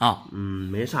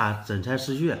没啥真才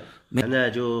实学，现在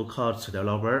就靠吃点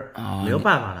老本儿，没有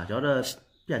办法了，叫这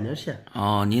变点现。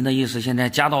您的意思现在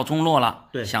家道中落了，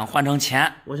对，想换成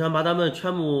钱。我想把他们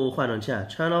全部换成钱，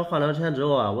换成钱之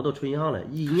后啊，我都存银行了，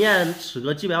一年吃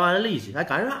个几百万的利息，还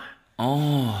干啥？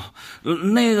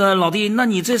那个老弟，那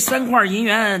你这3块银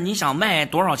元你想卖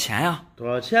多少钱呀？多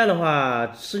少钱的话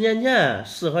，10年前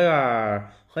四合院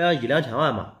好像1、2千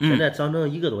万吧，现在涨成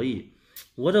1个多亿。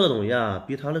我这个东西啊，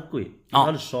比他的贵，比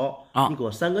他的少，你给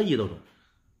我3个亿都中。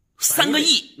3个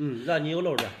亿？让你有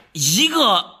漏的。一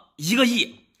个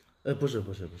亿？不是，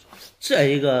这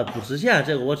一个不值钱，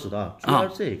这个我知道，主要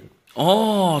是这个。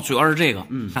主要是这个。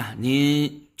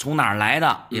您从哪儿来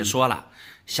的也说了，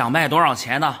想卖多少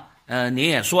钱的，您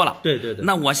也说了。对。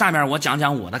那我下面我讲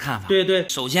讲我的看法。对。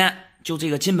首先就这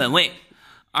个金本位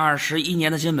，21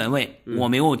年的金本位，我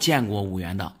没有见过5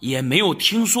元的，也没有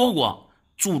听说过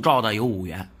铸造的有5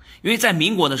元。因为在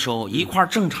民国的时候，一块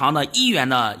正常的1元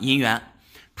的银元，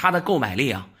它的购买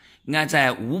力应该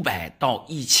在500到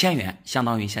1000元，相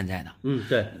当于现在的。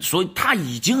对。所以它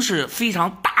已经是非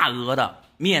常大额的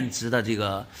面值的这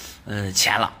个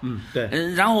钱了。对。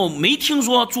然后没听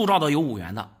说铸造的有5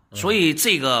元的，所以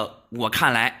这个我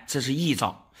看来这是臆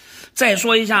造。再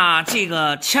说一下这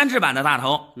个铅制版的大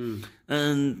头，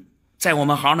在我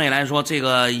们行内来说，这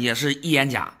个也是一眼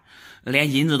假，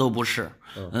连银子都不是。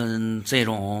这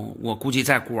种我估计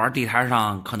在古玩地摊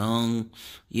上可能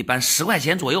一般10块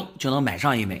钱左右就能买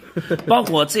上1枚，包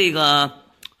括这个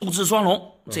镀制双龙，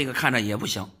这个看着也不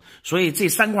行。所以这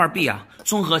3块币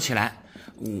综合起来，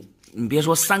你别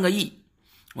说3个亿，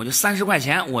我就30块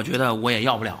钱，我觉得我也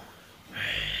要不了。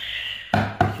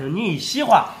听你一席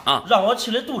话让我气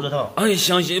得肚子疼。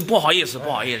行，不好意思，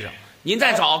您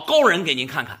再找高人给您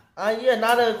看看。俺爷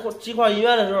拿着几块银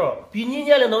元的时候，比你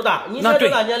年龄都大，你才多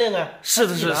大年龄啊？是，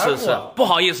不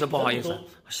好意思。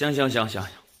行。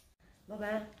老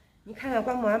板，你看看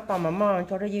管不管帮忙，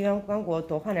找这银元管给我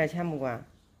多还点钱不管？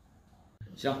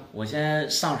行，我先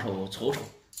上手瞅瞅。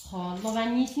好，老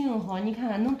板你行好，你看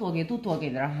看能多给都多给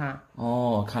点哈。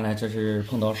看来这是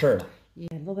碰到事儿了。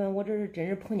老板，我这是真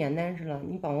是碰见难事了，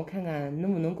你帮我看看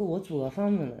能不能给我租个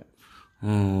房子呢？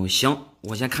行，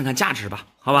我先看看价值吧，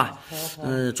好吧？好。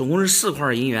总共是4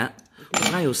块银元，我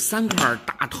看有3块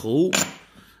大头，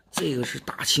这个是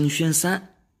大清宣3，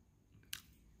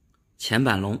前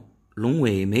板龙，龙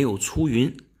尾没有出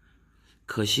云，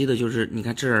可惜的就是你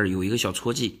看这儿有一个小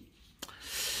戳记，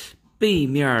背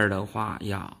面的话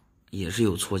也是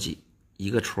有戳记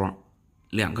，1个戳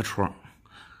，2个戳，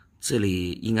这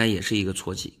里应该也是一个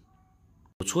戳记。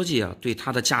戳记对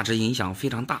它的价值影响非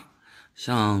常大。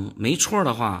像没戳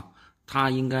的话，它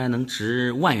应该能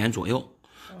值1万元左右。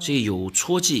这有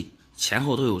戳记，前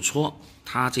后都有戳，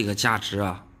它这个价值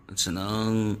只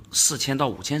能4000到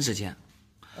5000之间。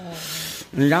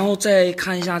然后再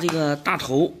看一下这个大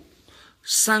头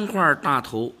，3块大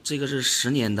头，这个是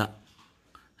10年的，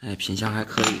品相还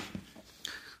可以。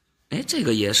这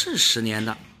个也是10年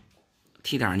的，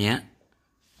提点年，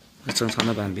正常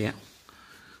的板边。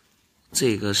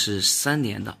这个是3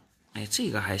年的，这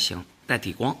个还行。带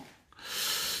底光，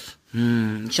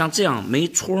像这样没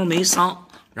戳没伤，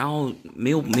然后没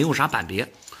有啥板别，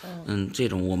这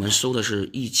种我们收的是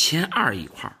1200一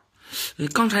块。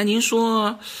刚才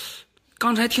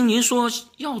听您说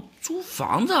要租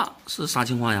房子，是啥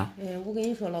情况呀？我跟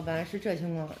你说，老板是这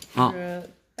情况，是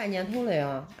半年头了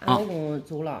呀，俺老公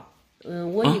走了，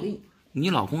你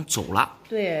老公走了？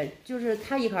对，就是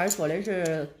他一开始说的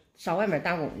是上外面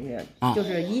打工去，就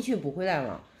是一去不回来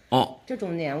了。这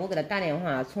中间我给他打电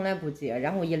话从来不接，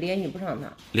然后也联系不上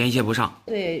他。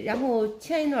对，然后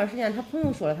前一段时间他朋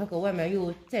友说了，他搁外面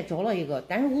又再找了一个，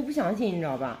但是我不相信，你知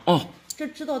道吧？这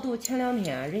直到都前2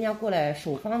天人家过来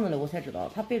收房子了，我才知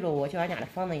道他背着我叫俺家的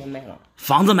房子也卖了。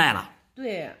房子卖了？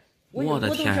对，我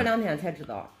都这2天才知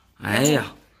道。哎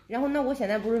呀，然后那我现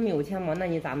在不是没有钱吗？那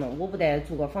你咋弄？我不得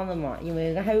租个房子吗？因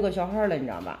为俺还有个小孩了，你知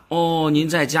道吧？哦，您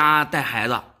在家带孩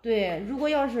子？对，如果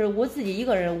要是我自己一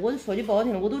个人，我说句不好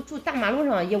听的，我都住大马路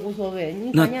上也无所谓。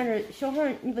你关键是小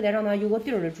孩，你不得让他有个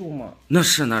地儿住吗？那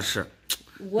是。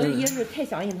我也是太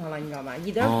相信他了，你知道吧？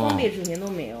一点防备之心都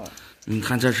没有。你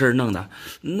看这事儿弄的，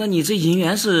那你这银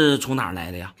元是从哪儿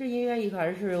来的呀？这银元一开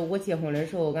始是我结婚的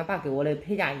时候，俺爸给我的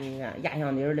陪嫁银元，压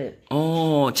箱底儿的。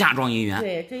哦，嫁妆银元。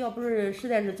对，这要不是实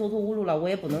在是走投无路了，我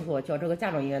也不能说叫这个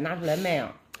嫁妆银元拿出来卖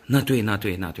啊。那对，那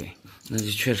就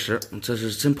确实，这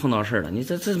是真碰到事儿了。你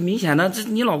这明显的，这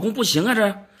你老公不行啊，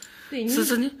这。对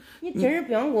你真是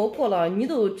不想给我过了，你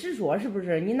都直说是不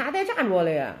是？你哪带嫁妆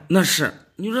了呀？那是，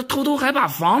你说偷还把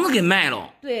房子给卖了。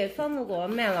对，房子给我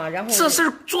卖了，然后这事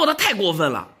儿做的太过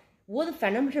分了。我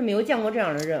反正是没有见过这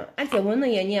样的人。俺结婚那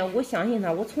些年，我相信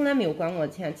他，我从来没有管过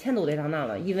钱，钱都得上拿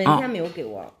了，1分钱没有给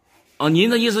我。哦，您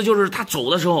的意思就是他走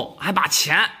的时候还把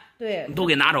钱对都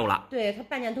给拿走了？对，他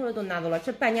半年头都拿走了，这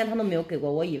半年他都没有给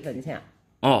过我1分钱。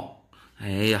哦。哎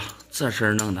呀，这事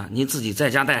儿弄的，您自己在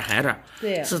家带孩子，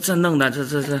对，这弄的，这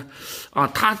啊，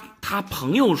他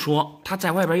朋友说他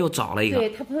在外边又找了一个，对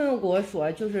他朋友跟我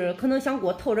说，就是可能想给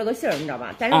我透这个信儿，你知道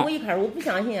吧？但是我一开始我不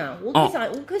相信啊，我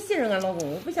可信任俺老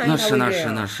公，我不相信他会这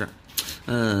样。那是，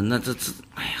那这，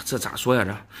哎呀，这咋说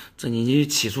呀？这你去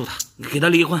起诉他，你给他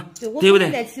离婚，对不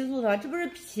对？再起诉他，这不是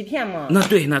欺骗吗？那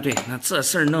对，那这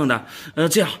事儿弄的，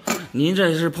这样，您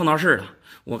这是碰到事儿了。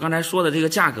我刚才说的这个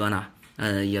价格呢？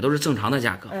也都是正常的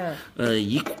价格。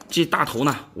这大头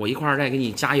呢，我一块儿再给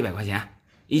你加100块钱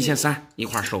，1300一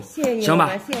块儿收，谢谢你，行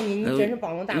吧？谢谢你，你真是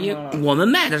帮我大忙了。我们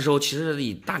卖的时候其实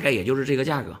大概也就是这个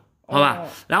价格，好吧？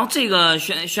然后这个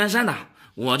轩山的，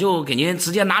我就给您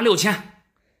直接拿6000，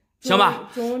行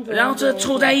吧？然后这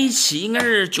凑在一起应该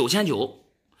是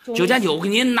9900，我给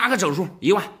您拿个整数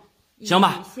1万。行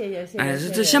吧，谢谢。哎，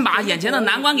这先把眼前的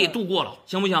难关给度过了，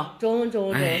行不行？中，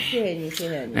谢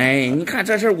谢你。哎，你看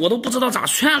这事儿我都不知道咋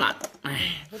劝了，哎，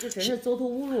我这真是走投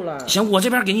无路了。行，我这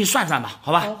边给你算算吧，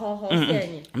好吧？好，谢谢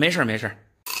你。没事。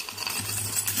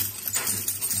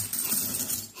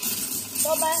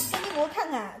老板，赶紧给我看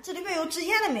看这里边有值钱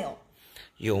的没有？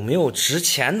有没有值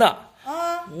钱的？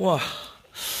啊，哇，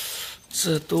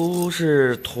这都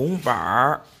是铜板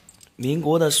儿，民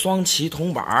国的双旗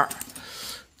铜板儿。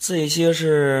这些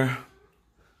是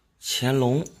乾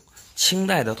隆清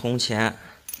代的铜钱，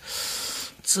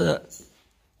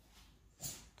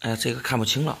哎，这个看不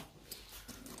清了。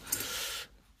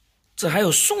这还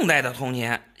有宋代的铜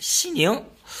钱，西宁。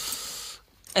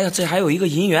哎呀，这还有一个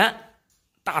银元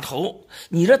大头。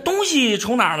你这东西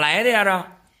从哪儿来的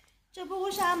呀？这不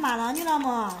我上马上去了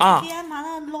吗？给俺妈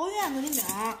那老院子里面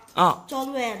找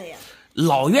出来的呀。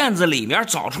老院子里面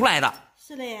找出来的。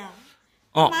是的呀。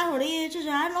妈说的，这是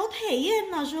俺老太爷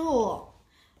那时候，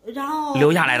然后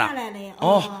留下来的。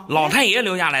老太爷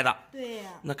留下来的。对呀。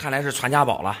那看来是传家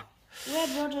宝了。我也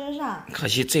不知道这是啥。可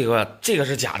惜这个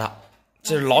是假的，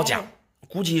这是老假，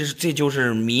估计这就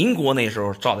是民国那时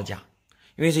候造的假，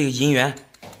因为这个银元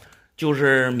就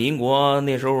是民国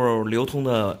那时候流通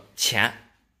的钱。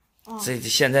这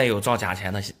现在有造假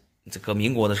钱的，这个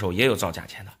民国的时候也有造假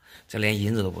钱的，这连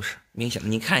银子都不是，明显的，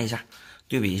你看一下，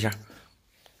对比一下。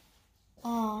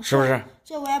是不是？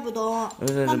这我也不懂。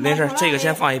没事，这个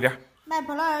先放一边。卖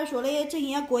破烂说的这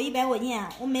些过100块钱，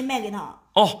我没卖给他。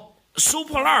收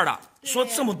破烂的说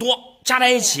这么多加在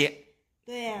一起，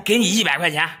对，给你100块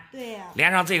钱。对呀。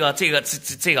连上这个。这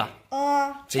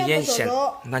些显，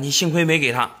那你幸亏没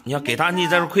给他，你要给他，你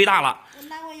这是亏大了。我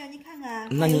拿过让你看看，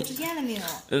那你值钱了没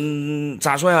有？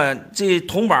咋说呀？这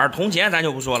铜板铜钱咱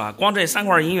就不说了，光这3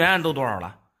块银元都多少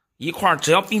了？一块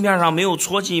只要壁面上没有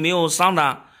戳记、没有伤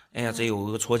的。哎呀，这有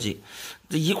个戳记，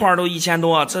这一块都1000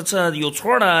多，这有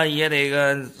戳的也得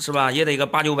个是吧？也得个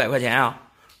800、900块钱啊，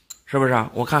是不是？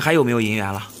我看还有没有银元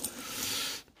了？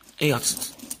哎呀，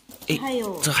这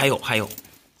还有，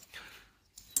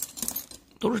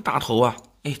都是大头啊！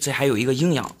哎，这还有一个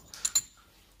鹰眼，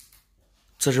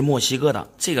这是墨西哥的，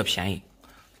这个便宜，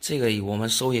这个我们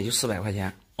收也就400块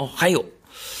钱。还有，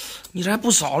你这还不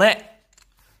少嘞。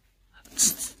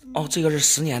这个是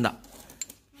10年的。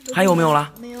还有没有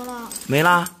了？没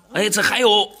了。哎，这还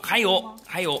有。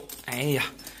哎呀，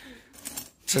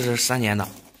这是3年的。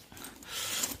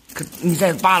可你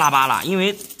再扒拉，因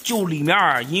为就里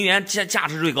面银元价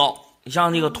值最高。你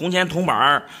像那个铜钱铜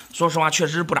板，说实话确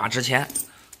实不咋值钱。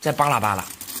再扒拉，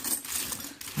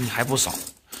你还不少。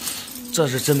这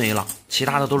是真没了，其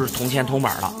他的都是铜钱铜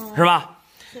板了，是吧？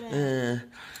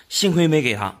幸亏没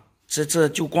给他。这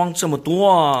就光这么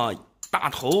多大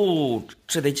头，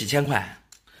这得几千块。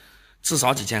至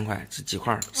少几千块，这几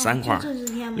块？3块、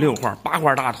6块、8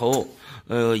块大头，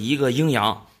一个鹰眼，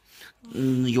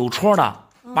有戳的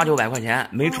800-900块钱，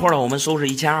没戳的我们收是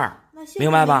1200，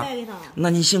明白吧？那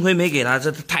你幸亏没给他，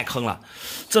这太坑了。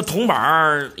这铜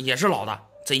板也是老的，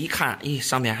这一看，咦，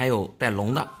上面还有带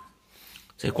龙的，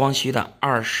这光绪的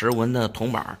20纹的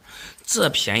铜板，这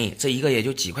便宜，这一个也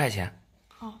就几块钱。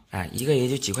哎，一个也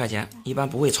就几块钱，一般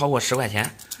不会超过10块钱。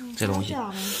这东西，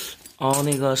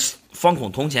那个方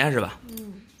孔铜钱是吧？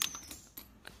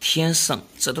天圣，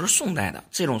这都是宋代的，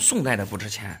这种宋代的不值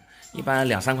钱，一般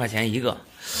2-3块钱一个。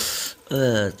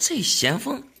这咸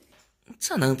丰，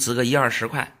这能值个10-20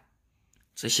块。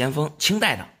这咸丰清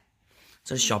代的，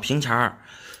这是小平钱儿，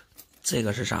这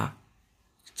个是啥？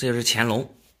这个是乾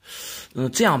隆。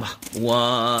这样吧，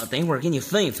我等一会儿给你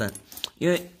分一分，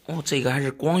因为这个还是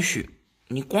光绪。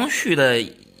你光绪的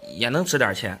也能值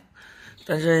点钱，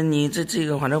但是你这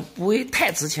个反正不会太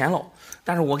值钱喽。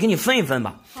但是我给你分一分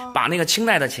吧，把那个清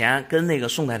代的钱跟那个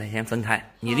宋代的钱分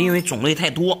开。你因为种类太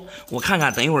多，我看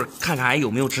看，等一会儿看看还有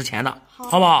没有值钱的，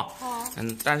好不好？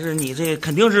但是你这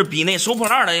肯定是比那收破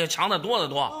烂的要强得多得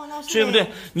多，对不对？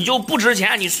你就不值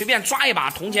钱，你随便抓一把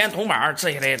铜钱铜板，这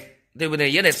也得，对不对？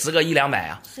也得值个100-200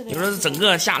啊。你说整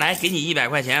个下来给你100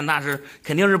块钱，那是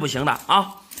肯定是不行的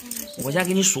啊。我先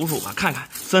给你数数吧，看看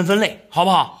分类，好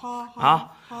不好？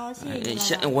好，谢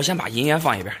谢。我先把银元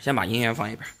放一边，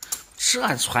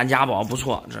这传家宝不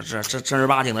错，这正儿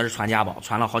八经的是传家宝，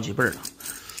传了好几辈了。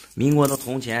民国的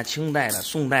铜钱、清代的、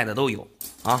宋代的都有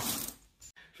啊。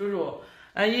叔叔，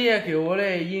俺爷爷给我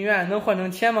的银元能换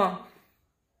成钱吗？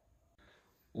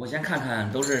我先看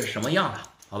看都是什么样的，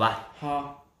好吧？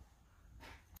好。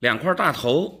2块大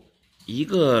头，一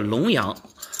个龙羊。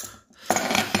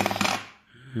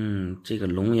这个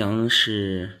龙羊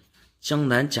是江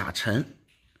南甲辰，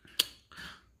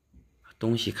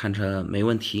东西看着没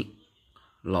问题，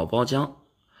老包浆，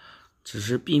只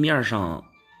是壁面上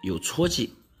有戳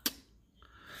记。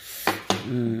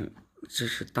这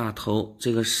是大头，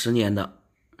这个10年的，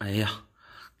哎呀，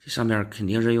这上面肯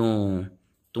定是用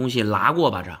东西拉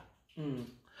过吧？这，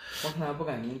我看它不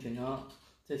干净，经常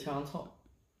在墙上擦。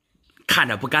看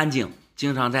着不干净，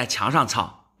经常在墙上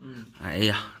擦。哎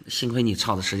呀，幸亏你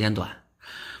抄的时间短，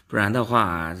不然的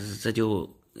话，这就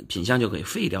品相就给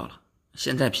废掉了。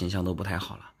现在品相都不太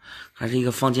好了，还是一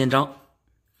个方尖章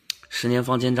，10年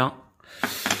方尖章。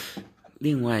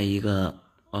另外一个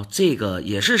这个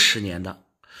也是10年的。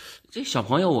这小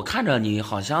朋友，我看着你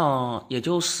好像也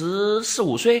就14、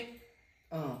15岁。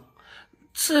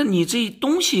这你这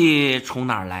东西从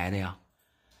哪儿来的呀？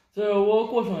这是我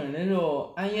过生日的时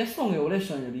候，俺爷送给我的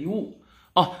生日礼物。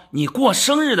你过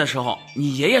生日的时候，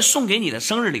你爷爷送给你的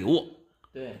生日礼物，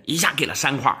对，一下给了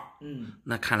3块。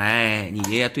那看来你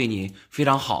爷爷对你非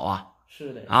常好啊。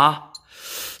是的啊，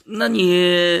那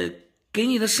你给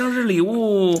你的生日礼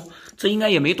物，这应该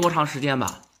也没多长时间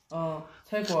吧？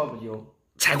才过不久。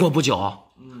才过不久？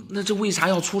那这为啥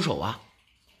要出手啊？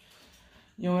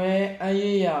因为俺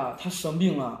爷爷他生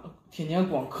病了，天天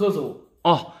光咳嗽。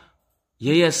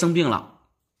爷爷生病了，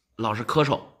老是咳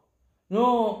嗽。然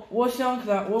后我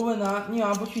问他，你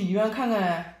咋不去医院看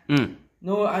看？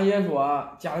然后俺爷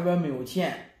说家里边没有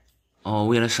钱。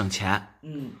为了省钱。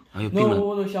然后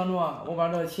我就想着我把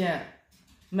这钱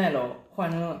卖了，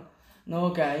换成然后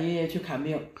跟俺爷爷去看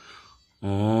病。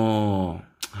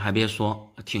还别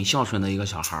说，挺孝顺的一个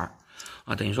小孩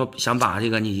啊，等于说想把这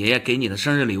个你爷爷给你的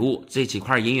生日礼物这几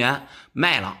块银元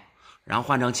卖了，然后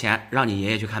换成钱让你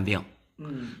爷爷去看病。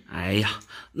哎呀，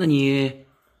那你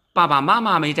爸爸妈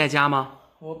妈没在家吗？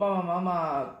我爸爸妈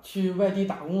妈去外地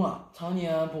打工了，常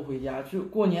年不回家，就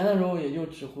过年的时候也就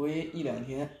只回1-2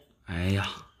天。哎呀，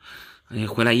你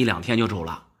回来1-2天就走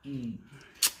了。你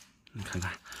看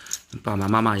看，爸爸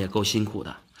妈妈也够辛苦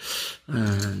的。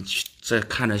这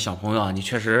看着小朋友啊，你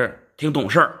确实挺懂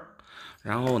事儿。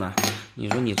然后呢，你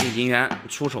说你这银元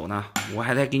出手呢，我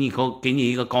还得给你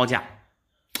一个高价。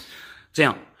这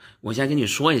样，我先跟你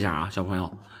说一下啊，小朋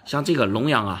友，像这个龙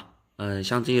羊啊，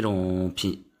像这种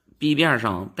壁面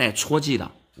上带戳记的，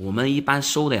我们一般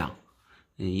收的呀，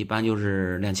一般就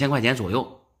是2000块钱左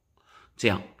右。这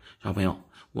样，小朋友，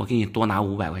我给你多拿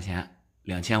500块钱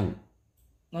，2500。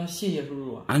那谢谢叔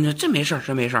叔啊！这没事，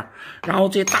真没事。然后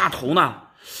这大头呢，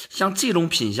像这种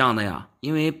品相的呀，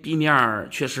因为壁面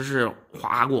确实是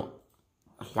划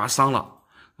伤了，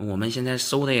我们现在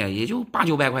收的呀也就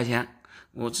800-900块钱，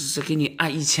我这给你按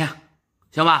1000，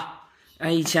行吧？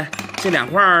按1000，这2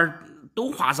块都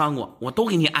划伤过，我都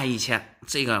给你按1000。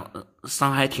这个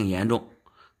伤还挺严重，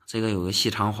这个有个细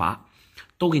长划，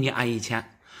都给你按1000。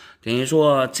等于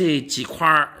说这几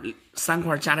块3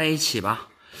块加在一起吧，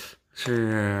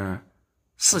是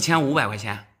4500块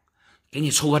钱，给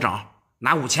你抽个整，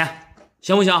拿5000，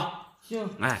行不行？行，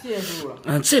哎，谢谢叔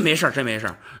叔。这没事儿，这没事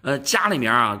儿。家里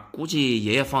面啊，估计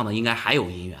爷爷放的应该还有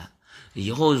银元。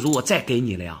以后如果再给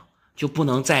你了呀，就不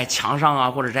能在墙上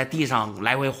啊或者在地上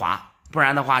来回划，不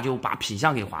然的话就把品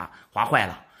相给划坏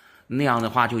了，那样的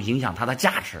话就影响它的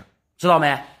价值，知道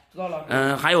没？知道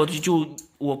了。还有就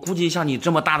我估计像你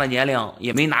这么大的年龄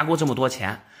也没拿过这么多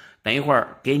钱，等一会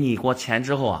儿给你过钱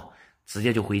之后啊，直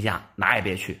接就回家，哪也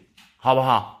别去，好不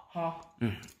好？好。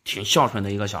挺孝顺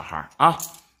的一个小孩啊。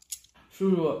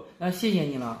叔叔，那谢谢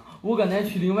你了。我刚才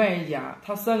去另外一家，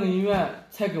他3个银元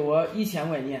才给我1000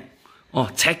块钱。哦，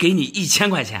才给你1000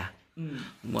块钱。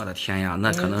我的天呀，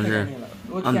那可能是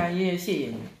我天爷爷谢谢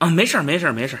你啊！没事没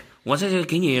事没事，我这就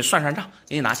给你算账，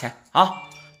给你拿钱啊。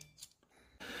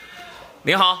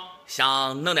你好，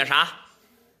想弄点啥？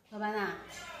老板呐，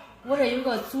我这有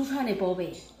个祖传的宝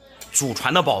贝。祖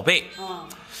传的宝贝？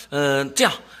这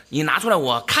样你拿出来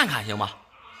我看看行吗？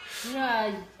你说，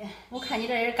我看你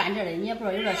这人干这的，你也不知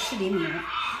道有点实力没有，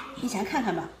你先看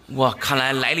看吧。我看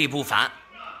来来历不凡。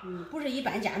不是一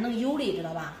般家能有的，知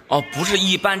道吧？哦，不是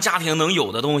一般家庭能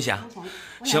有的东西啊。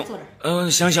行，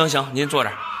行，您坐这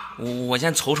儿，我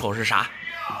先瞅瞅是啥。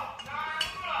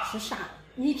是啥？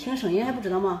你听声音还不知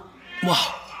道吗？哇，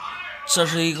这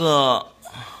是一个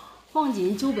黄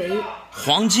金酒杯。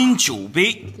黄金酒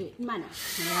杯。对，你慢点。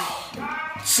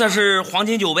这是黄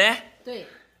金酒杯。对。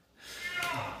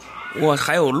我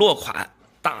还有落款，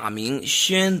大明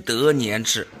宣德年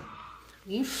制。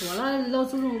跟你说了，老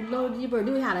祖宗老一辈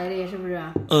留下来的，是不是？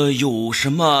有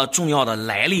什么重要的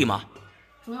来历吗？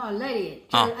重要来历，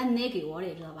这是俺奶给我的，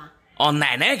知道吧？哦，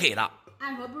奶奶给的。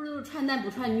按说不是都传男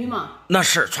不传女吗？那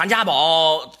是传家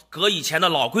宝，搁以前的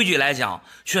老规矩来讲，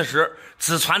确实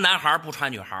只传男孩不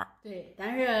传女孩。对，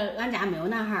但是俺家没有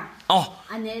男孩。哦，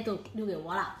俺奶都留给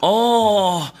我了。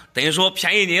哦，等于说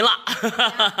便宜您了。现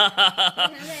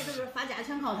在都是发家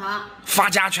全靠他。发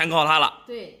家全靠他了。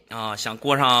对。啊，想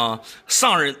过上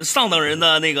上等人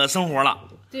的那个生活了。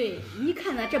对，你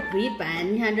看这不一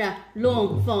般，你看这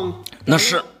龙凤，那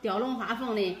是雕龙画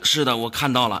凤的。是的，我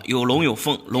看到了，有龙有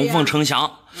凤，龙凤呈祥。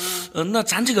那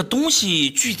咱这个东西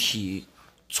具体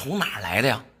从哪儿来的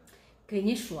呀？跟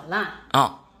你说了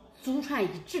啊，祖传一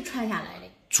直传下来的。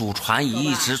祖传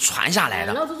一直传下来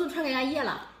的。老祖宗传给俺爷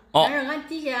了，但是俺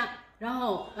底下，然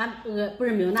后俺不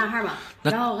是没有男孩嘛，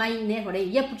然后俺奶说的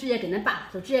也不直接跟恁爸，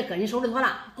就直接搁你手里头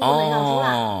了，不跟恁手了。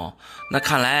哦，那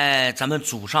看来咱们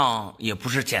祖上也不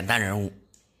是简单人物。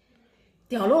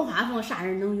雕龙画凤啥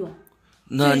人能用？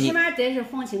那最起码得是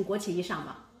皇亲国戚以上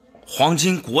吧。皇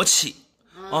亲国戚。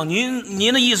哦，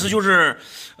您的意思就是，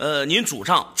您祖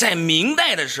上在明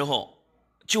代的时候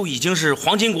就已经是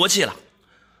皇亲国戚了，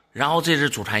然后这是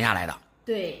祖传下来的。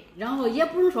对，然后也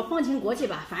不能说皇亲国戚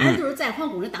吧，反正就是在皇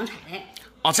宫里当差的。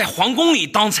哦，在皇宫里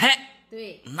当差。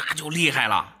对，那就厉害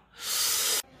了。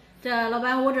这老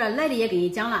板，我这来的也给你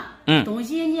讲了，东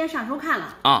西你也上手看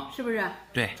了啊，是不是？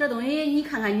对，这东西你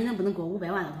看看你能不能给我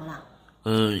500万就好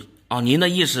了。您的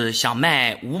意思想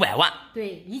卖500万？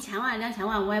对，1000万、2000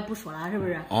万我也不说了，是不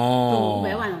是？哦，都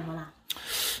500万就好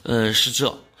了。是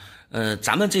这，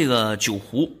咱们这个酒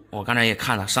壶，我刚才也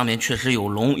看了，上面确实有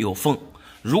龙有凤。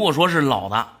如果说是老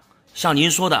的，像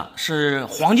您说的是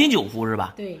黄金酒壶是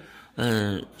吧？对。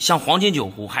像黄金酒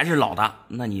壶还是老的，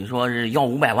那你说是要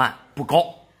500万不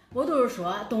高？我都是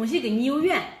说东西跟你有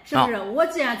缘，是不是？我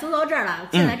既然走到这儿了，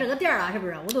现在这个店了，是不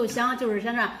是？我都想就是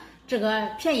想着这个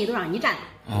便宜都让你占。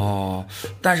哦，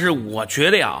但是我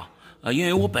觉得呀，因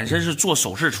为我本身是做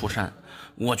首饰出身，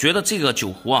我觉得这个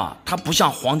酒壶啊，它不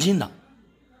像黄金的，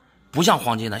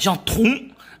像铜。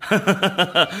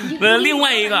另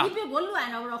外一个，你别给我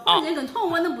乱着，我说黄金跟铜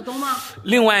我能不懂吗？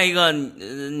另外一个，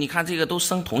你看这个都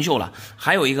生铜锈了。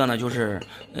还有一个呢，就是，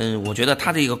我觉得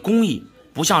它这个工艺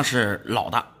不像是老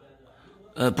的，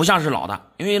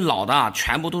因为老的啊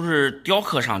全部都是雕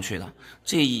刻上去的。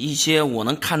这一些我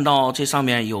能看到这上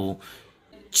面有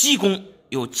鸡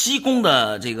工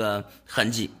的这个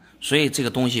痕迹，所以这个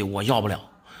东西我要不了。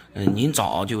您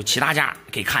找就其他家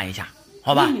给看一下。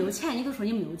好吧，你没有钱，你都说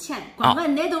你没有钱，光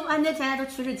俺奶现在都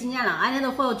去世几年了，俺奶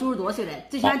都活到90多岁了，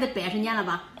最起码得80年了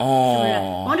吧？是不是？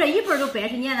光这一辈都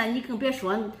80年了，你更别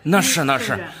说。那是，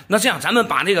那这样咱们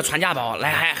把这个传家宝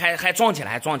来还装起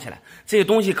来，这个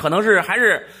东西可能是还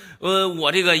是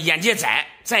我这个眼界窄，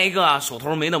再一个手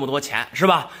头没那么多钱，是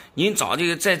吧？您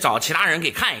再找其他人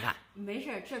给看一看。没事，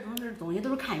这种东西都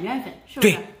是看缘分，是不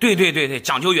是？对，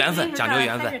讲究缘分，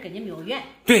还是跟你没有缘。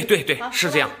对，是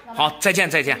这样。好，再见。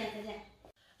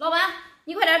老板，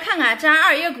你快点看看，这俺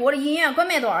二爷给我的银元管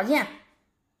卖多少钱？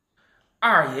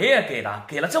二爷爷给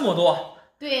了这么多？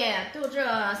对，都这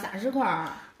30块。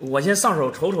我先上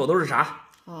手瞅瞅都是啥。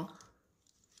好。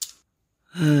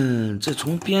这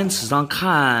从编尺上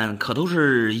看可都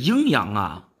是阴阳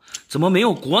啊，怎么没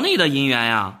有国内的银元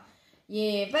呀？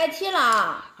别提了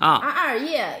啊，俺二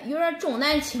爷有点重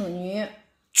男轻女。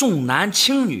重男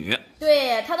轻女？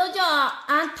对，他都叫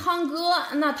俺堂哥、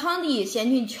那堂弟先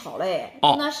去挑嘞，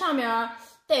那上面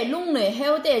带龙的，还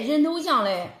有带人头像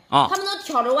的，他们都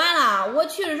挑着完了。我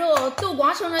去的时候都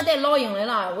光剩着带老鹰的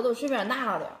了，我都随便拿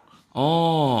了点。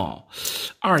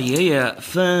二爷爷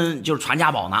分就是传家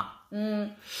宝呢。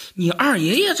你二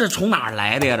爷爷这从哪儿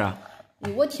来的呀？这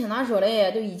我听他说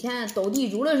的，就以前斗地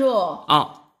主的时候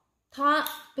他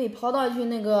被跑到去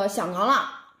那个香港了。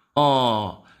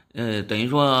等于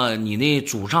说你那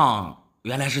祖上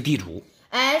原来是地主。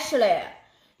哎，是嘞。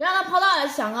然后他跑到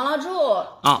香港了之后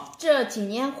这今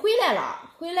年回来了。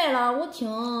我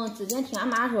之前听俺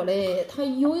妈说的，他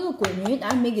有一个闺女，但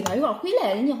是没跟他一块回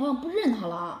来，人家好像不认他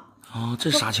了。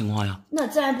这啥情况呀？那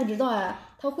咱不知道哎。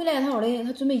他回来，他说的，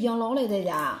他准备养老嘞，在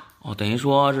家。等于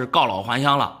说是告老还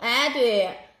乡了。哎，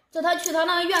对，这他去他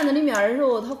那个院子里面的时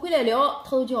候，他回来了，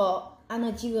他就叫俺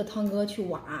那几个堂哥去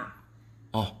挖。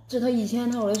这他以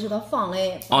前他说的是他放的。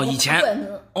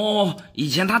以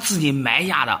前他自己埋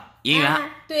下的银元。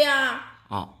对呀。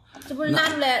这不是拿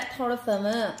出来掏的分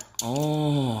文。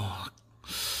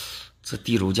这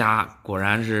地主家果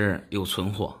然是有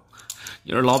存货。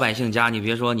你说老百姓家，你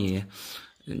别说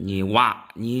你挖，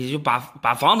你就把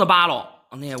房子扒了，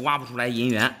那也挖不出来银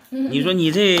元。你说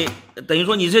你这等于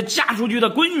说你这嫁出去的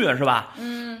闺女是吧？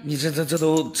你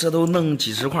这都弄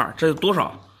几十块，这有多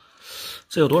少？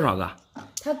这有多少个？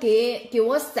他给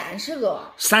我30个。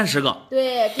30个？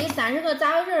对，给30个，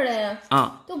咋回事嘞？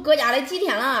都搁家里几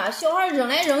天了，小孩扔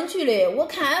来扔去的，我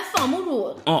看放不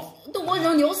住。都给我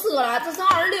扔丢4个了，这剩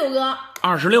26个。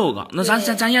26个，那咱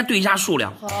先对一下数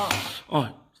量。好。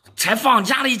才放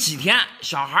家里几天，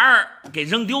小孩给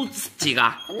扔丢几个？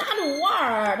他拿着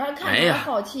玩，他看着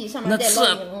好奇，上面带老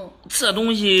鹰。这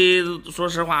东西说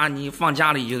实话，你放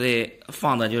家里就得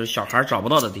放的就是小孩找不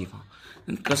到的地方。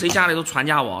搁谁家里都传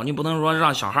家宝，你不能说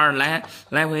让小孩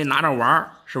来回拿着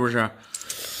玩，是不是？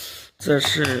这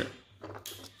是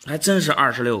还真是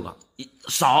26个，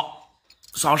少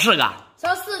4个。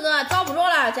少4个，找不着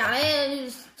了，家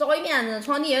里找一遍子，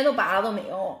床底下都扒了都没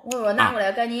有。我说拿过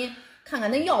来，赶紧看看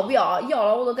能要不要，要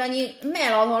了我都赶紧卖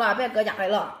老头了，别搁家里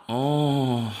了。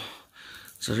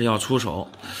这是要出手，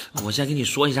我先给你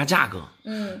说一下价格。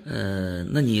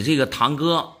那你这个堂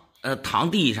哥、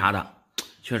堂弟啥的，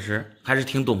确实还是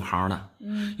挺懂行的。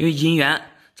因为银元，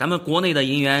咱们国内的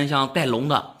银元像带龙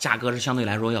的价格是相对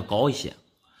来说要高一些。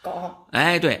高？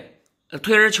哎，对。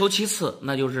退而求其次，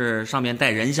那就是上面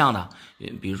带人像的，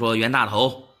比如说袁大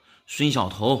头、孙小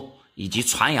头以及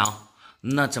传阳，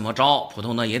那怎么着普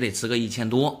通的也得值个1000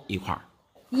多一块。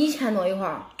1000多一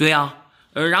块？对呀。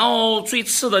然后最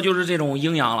次的就是这种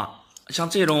阴阳了，像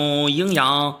这种阴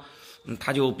阳，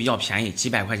它就比较便宜，几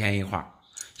百块钱一块。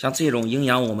像这种阴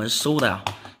阳我们收的呀，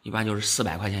一般就是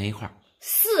400块钱一块。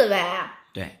400？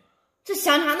对。这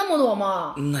相差那么多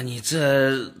吗？那你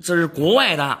这是国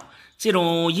外的。这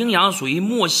种阴阳属于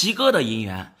墨西哥的银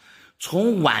元，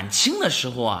从晚清的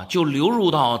时候啊就流入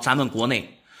到咱们国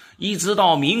内，一直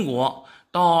到民国，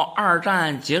到2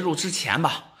战结束之前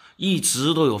吧，一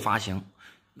直都有发行。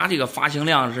那这个发行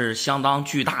量是相当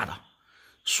巨大的，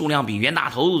数量比袁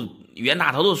大头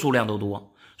的数量都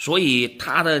多，所以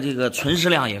它的这个存世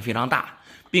量也非常大，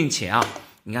并且啊，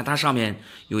你看它上面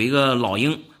有一个老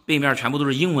鹰，背面全部都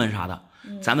是英文啥的。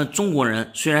咱们中国人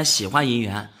虽然喜欢银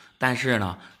元，但是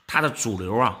呢它的主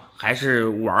流啊，还是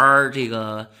玩这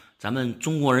个咱们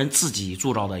中国人自己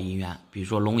铸造的银元，比如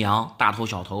说龙阳、大头、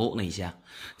小头那些。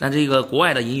但这个国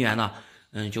外的银元呢，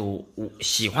就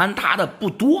喜欢它的不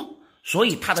多，所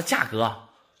以它的价格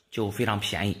就非常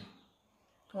便宜。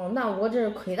那我这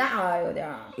亏大了有点。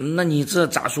那你这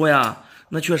咋说呀？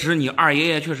那确实，你二爷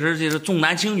爷确实这是重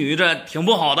男轻女，这挺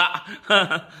不好的。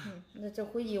那这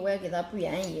回去我也给他不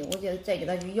愿意，我就再给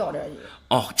他去要点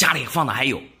去。家里放的还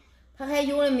有。他还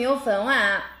有的没有分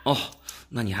完。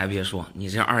那你还别说，你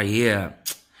这二爷爷，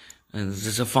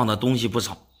这放的东西不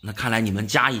少。那看来你们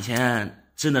家以前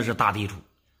真的是大地主。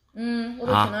我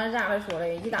都听他这样说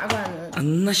的，一大罐子。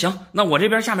那行，那我这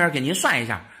边下面给您算一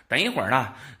下，等一会儿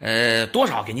呢，多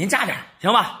少给您加点，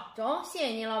行吧？走，谢谢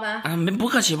您，老板。不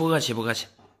客气，不客气，不客气。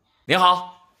您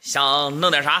好，想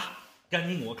弄点啥？赶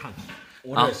紧给我看看。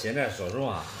我这现在说实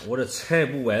话，我这财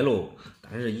不外露，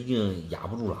但是已经压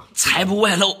不住了。财不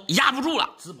外露，压不住了，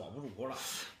纸包不住火了，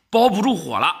包不住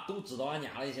火了。都知道俺家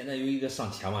里现在有一个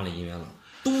上千万的银元了，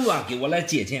都乱给我来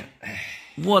借钱。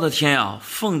我的天呀！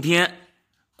奉天、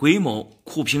癸卯、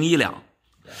库平1两，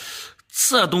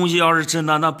这东西要是真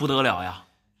的，那不得了呀！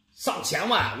上千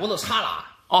万，我都查了。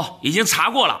哦，已经查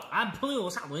过了。俺朋友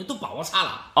啥东西都帮我查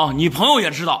了。哦，你朋友也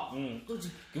知道。都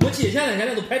给我借钱的，现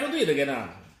在都排着队的，搁那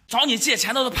找你借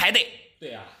钱都是排队。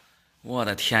对呀。我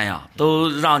的天呀，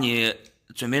都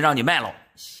准备让你卖了。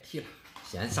提了，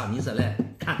先上你这来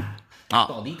看看。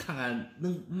到底看看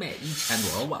能卖1000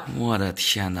多少万？我的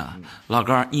天哪，老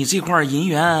哥，你这块银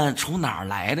元从哪儿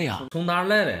来的呀？从哪儿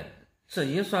来的？这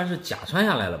也算是家传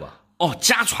下来了吧？哦，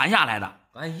家传下来的。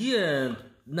俺爷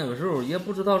那个时候也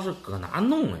不知道是搁哪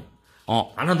弄的，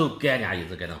反正都给俺家一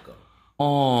直搁那搁。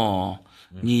哦，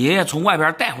你爷爷从外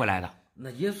边带回来的？那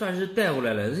也算是带回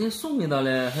来了，人家送给他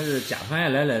了，还是家传下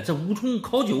来了，这无从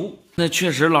考究。那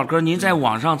确实，老哥，您在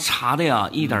网上查的呀，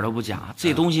一点都不假，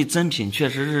这东西真品确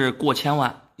实是过千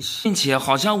万，并且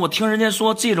好像我听人家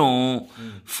说这种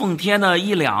奉天的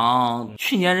1两，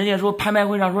去年人家说拍卖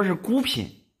会上说是孤品。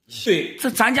对，这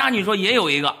咱家你说也有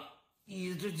一个。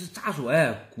你这咋说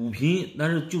哎？孤品，但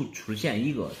是就出现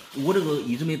一个，我这个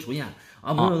一直没出现。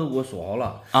俺朋友都给我说好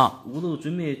了我都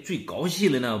准备最高系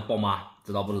的那个宝马，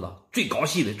知道不知道？最高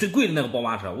系的、最贵的那个宝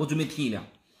马车，我准备提一辆。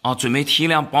准备提一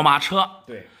辆宝马车。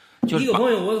对，一个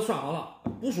朋友我都算好了，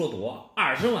不说多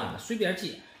，20万随便借。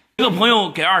一个朋友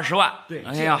给20万。对，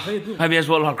哎呀，还别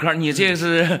说，老哥，你这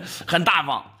是很大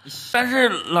方。但是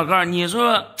老哥，你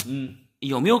说，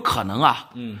有没有可能啊？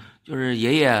就是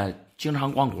爷爷经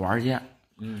常逛古玩街，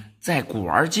在古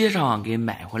玩街上给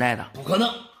买回来的。不可能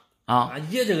啊！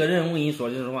爷这个人，我跟你说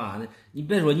句实话，你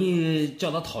别说你叫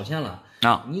他掏钱了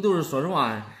你都是说实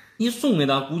话，你送给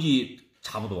他估计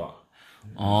差不多。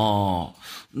哦，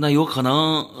那有可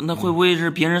能，那会不会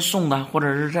是别人送的，或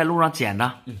者是在路上捡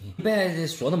的？别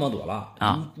说那么多了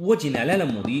我今天来的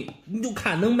目的，你就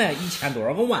看能卖1000多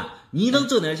少个万，你能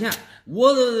挣点钱，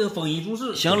我的丰衣足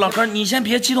食。行，老哥，你先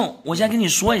别激动，我先跟你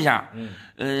说一下，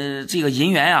这个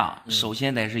银元呀，首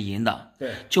先得是银的，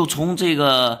对，就从这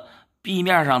个壁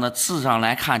面上的字上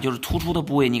来看，就是突出的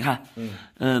部位，你看，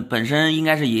本身应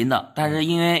该是银的，但是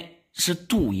因为是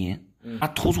镀银。它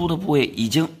突出的部位已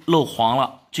经漏黄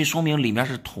了，这说明里面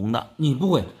是铜的。你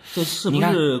不会，这是不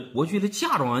是过去的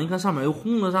嫁妆？你看上面有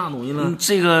红的啥东西了？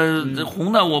这个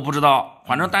红的我不知道，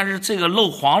反正但是这个漏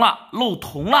黄了、漏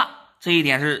铜了，这一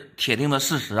点是铁定的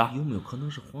事实啊。有没有可能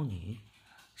是黄金？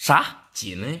啥？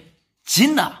金嘞？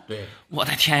金的？对，我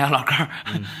的天呀，老哥，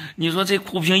你说这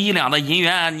酷评1两的银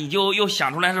元，你就又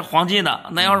想出来是黄金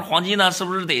的，那要是黄金呢，是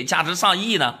不是得价值上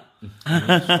亿呢？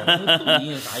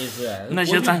啥意思？那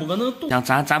行，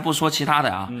咱不说其他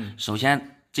的啊。首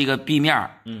先这个壁面，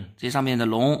这上面的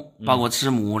龙，包括字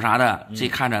母啥的，这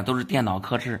看着都是电脑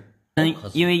刻制。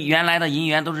因为原来的银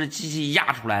元都是机器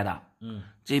压出来的，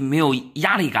这没有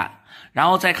压力感。然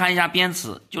后再看一下边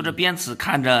齿，就这边齿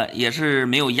看着也是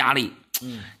没有压力。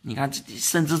你看，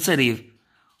甚至这里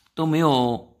都没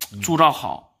有铸造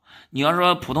好。你要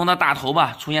说普通的大头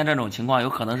吧，出现这种情况，有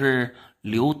可能是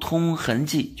流通痕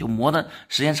迹，就磨的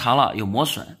时间长了有磨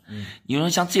损。你说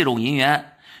像这种银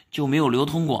元就没有流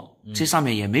通过，这上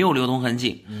面也没有流通痕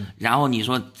迹。然后你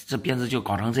说这边子就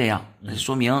搞成这样，那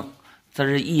说明这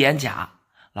是一眼假。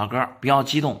老哥不要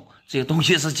激动，这个东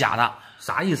西是假的。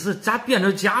啥意思？咋变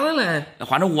成假的嘞？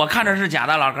反正我看着是假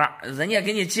的，老哥，人家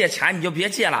给你借钱你就别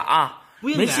借了啊。不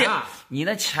应该没借，你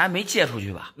的钱没借出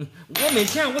去吧？我没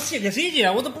钱，我借给谁借？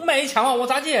我都不卖1000万，我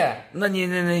咋借？那你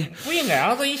不应该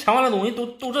啊！这1000万的东西都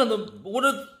这都，我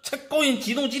这才高兴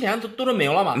激动几天都没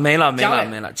有了吗？没了，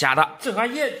假的。这还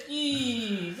也，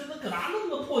咦，这搁哪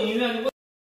弄个破银元？